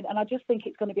be doing. And I just think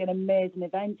it's going to be an amazing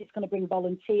event. It's going to bring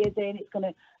volunteers in. It's going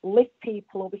to lift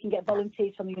people up. We can get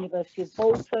volunteers from the University of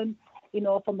Bolton, you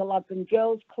know, from the Lads and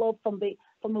Girls Club, from the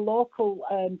local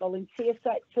volunteer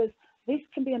sectors. This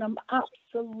can be an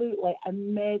absolutely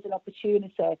amazing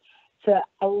opportunity to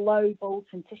allow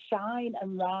Bolton to shine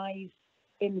and rise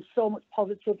in so much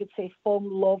positivity, fun,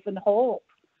 love and hope.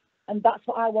 And that's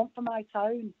what I want for my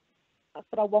town. That's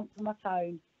what I want for my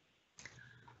town.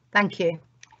 Thank you.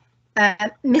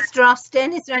 Mr.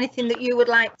 Austin, is there anything that you would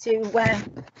like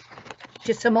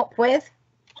to sum up with?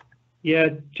 Yeah,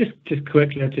 just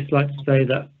quickly, I'd just like to say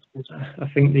that I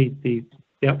think the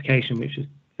application, which is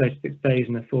 36 days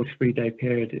in a 43-day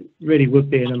period, it really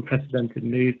would be an unprecedented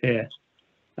move here.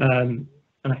 And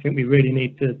I think we really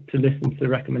need to listen to the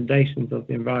recommendations of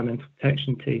the Environmental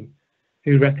Protection Team,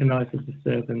 who recognise the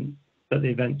disturbance that the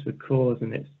events would cause,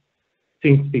 and it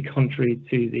seems to be contrary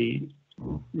to the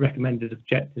recommended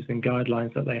objectives and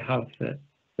guidelines that they have for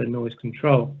noise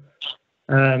control.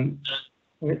 And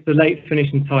it's the late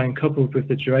finishing time coupled with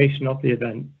the duration of the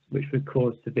event which would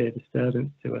cause severe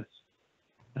disturbance to us.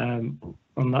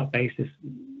 On that basis,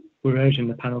 we're urging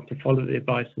the panel to follow the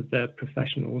advice of the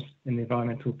professionals in the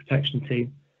Environmental Protection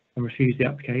Team and refuse the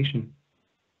application.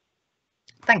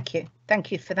 Thank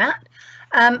you for that.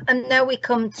 And now we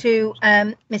come to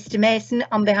Mr. Mason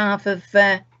on behalf of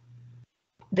the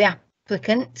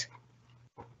applicant.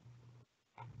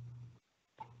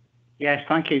 Yes,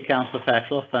 thank you, Councillor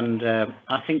Fairclough, and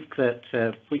I think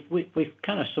that we've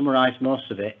kind of summarised most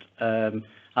of it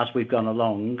as we've gone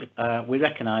along. We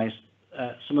recognise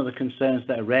some of the concerns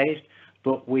that are raised,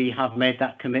 but we have made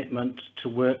that commitment to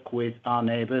work with our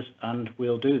neighbours, and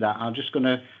we'll do that. I'm just going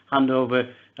to hand over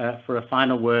for a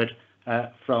final word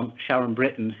from Sharon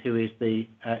Britton, who is the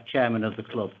chairman of the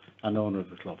club and owner of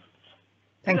the club.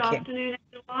 Thank you. Good afternoon,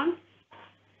 everyone.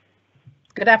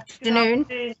 Good afternoon.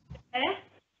 Good afternoon.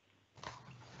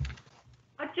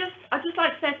 I'd just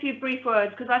like to say a few brief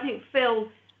words, because I think Phil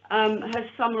has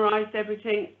summarised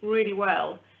everything really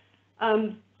well.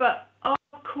 But our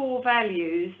core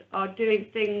values are doing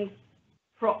things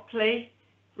properly,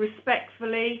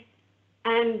 respectfully,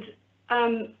 and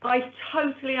I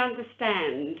totally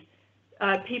understand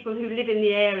people who live in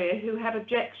the area who have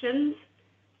objections,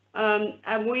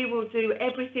 and we will do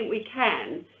everything we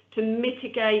can to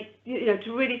mitigate,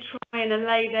 to really try and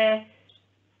allay their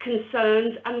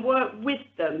concerns and work with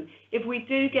them. If we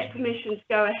do get permission to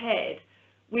go ahead,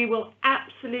 we will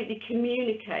absolutely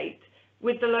communicate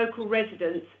with the local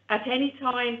residents at any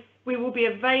time. We will be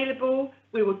available.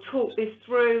 We will talk this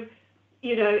through.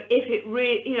 If it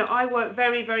really, I work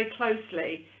very, very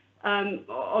closely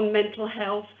on mental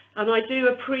health, and I do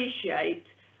appreciate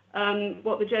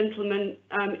what the gentleman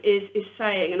is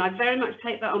saying, and I very much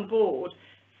take that on board.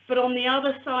 But on the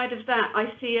other side of that,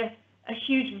 I see a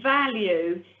huge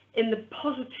value in the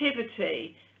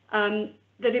positivity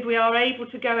that if we are able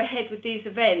to go ahead with these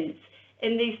events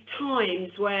in these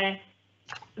times where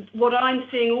what I'm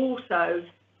seeing also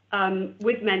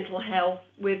with mental health,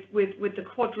 with the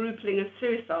quadrupling of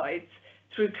suicides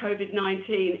through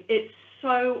COVID-19, it's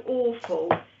so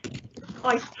awful.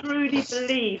 I truly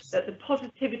believe that the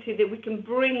positivity that we can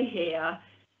bring here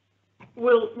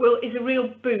is a real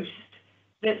boost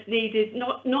that's needed,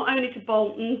 not only to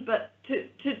Bolton, but to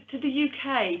the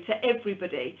UK, to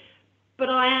everybody. But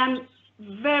I am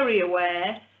very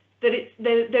aware that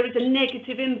there is a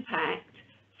negative impact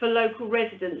for local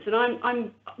residents,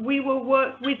 and we will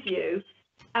work with you,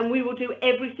 and we will do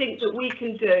everything that we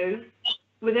can do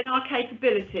within our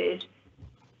capabilities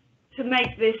to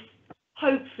make this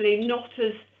hopefully not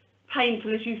as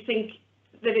painful as you think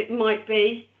that it might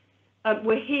be.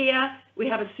 We're here. We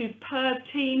have a superb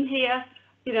team here.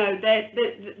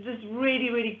 There's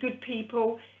really, really good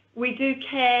people. We do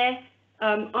care.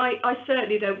 I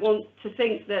certainly don't want to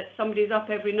think that somebody's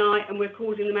up every night and we're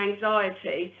causing them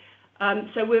anxiety.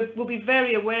 So we'll be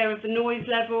very aware of the noise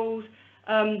levels.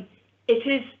 It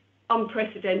is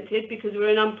unprecedented because we're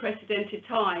in unprecedented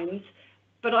times,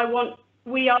 but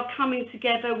we are coming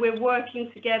together, we're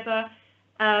working together,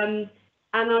 and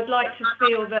I'd like to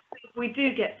feel that if we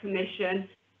do get permission,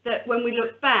 that when we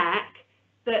look back,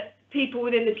 that people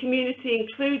within the community,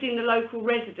 including the local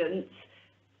residents,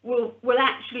 will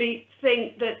actually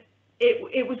think that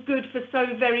it was good for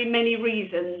so very many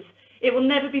reasons. It will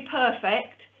never be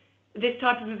perfect. This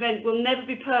type of event will never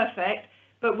be perfect,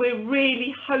 but we're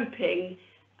really hoping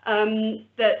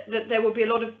that there will be a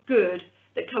lot of good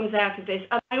that comes out of this.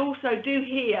 And I also do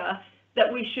hear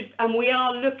that we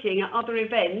are looking at other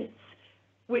events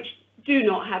which do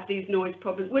not have these noise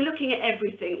problems. We're looking at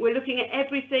everything. We're looking at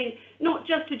everything, not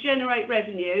just to generate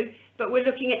revenue, but we're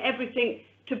looking at everything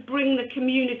to bring the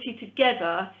community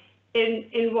together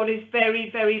in what is very,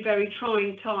 very, very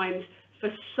trying times for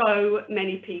so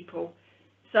many people.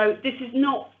 So this is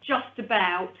not just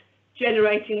about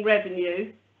generating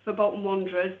revenue for Bolton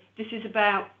Wanderers. This is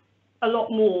about a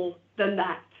lot more than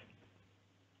that.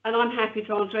 And I'm happy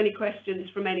to answer any questions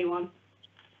from anyone.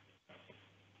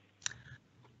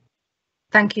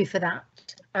 Thank you for that.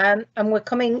 And we're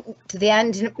coming to the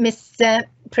end. Miss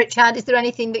Pritchard, is there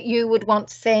anything that you would want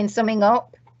to say in summing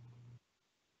up?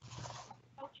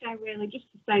 Chair, really just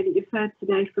to say that you've heard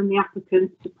today from the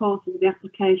applicants, supporters of the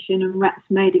application and reps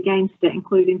made against it,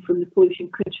 including from the Pollution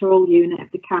Control Unit of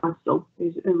the Council,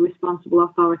 who's a responsible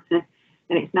authority,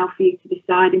 and it's now for you to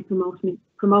decide in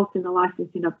promoting the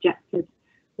licensing objectives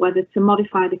whether to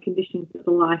modify the conditions of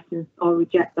the licence or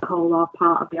reject the whole or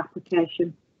part of the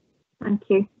application. Thank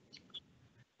you.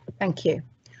 Thank you.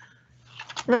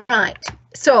 Right,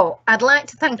 so I'd like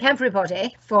to thank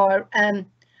everybody for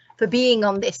being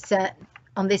on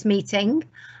this meeting.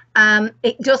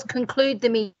 It does conclude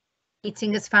the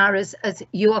meeting as far as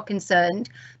you are concerned.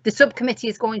 The subcommittee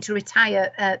is going to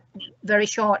retire very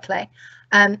shortly.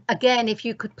 Again, if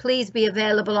you could please be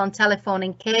available on telephone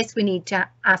in case we need to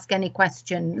ask any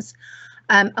questions.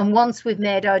 And once we've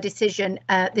made our decision,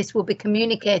 this will be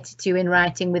communicated to you in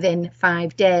writing within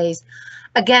 5 days.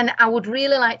 Again, I would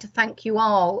really like to thank you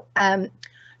all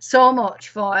so much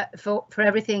for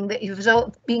everything, that you've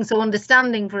been so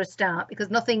understanding for a start, because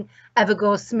nothing ever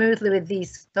goes smoothly with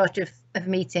these sort of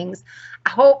meetings. I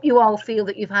hope you all feel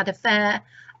that you've had a fair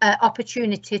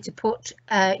opportunity to put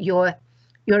your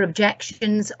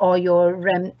objections or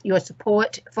your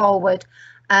support forward,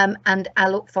 and I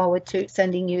look forward to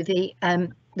sending you the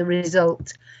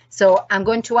result. So I'm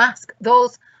going to ask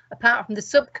those apart from the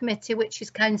subcommittee, which is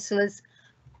councillors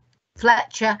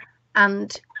Fletcher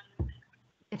and,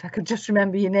 if I could just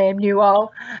remember your name, you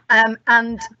all,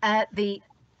 and the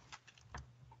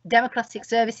Democratic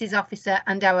Services Officer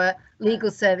and our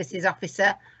Legal Services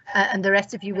Officer, and the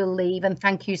rest of you will leave. And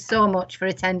thank you so much for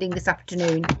attending this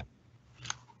afternoon.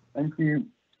 Thank you.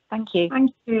 Thank you.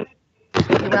 Thank you.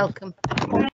 You're welcome.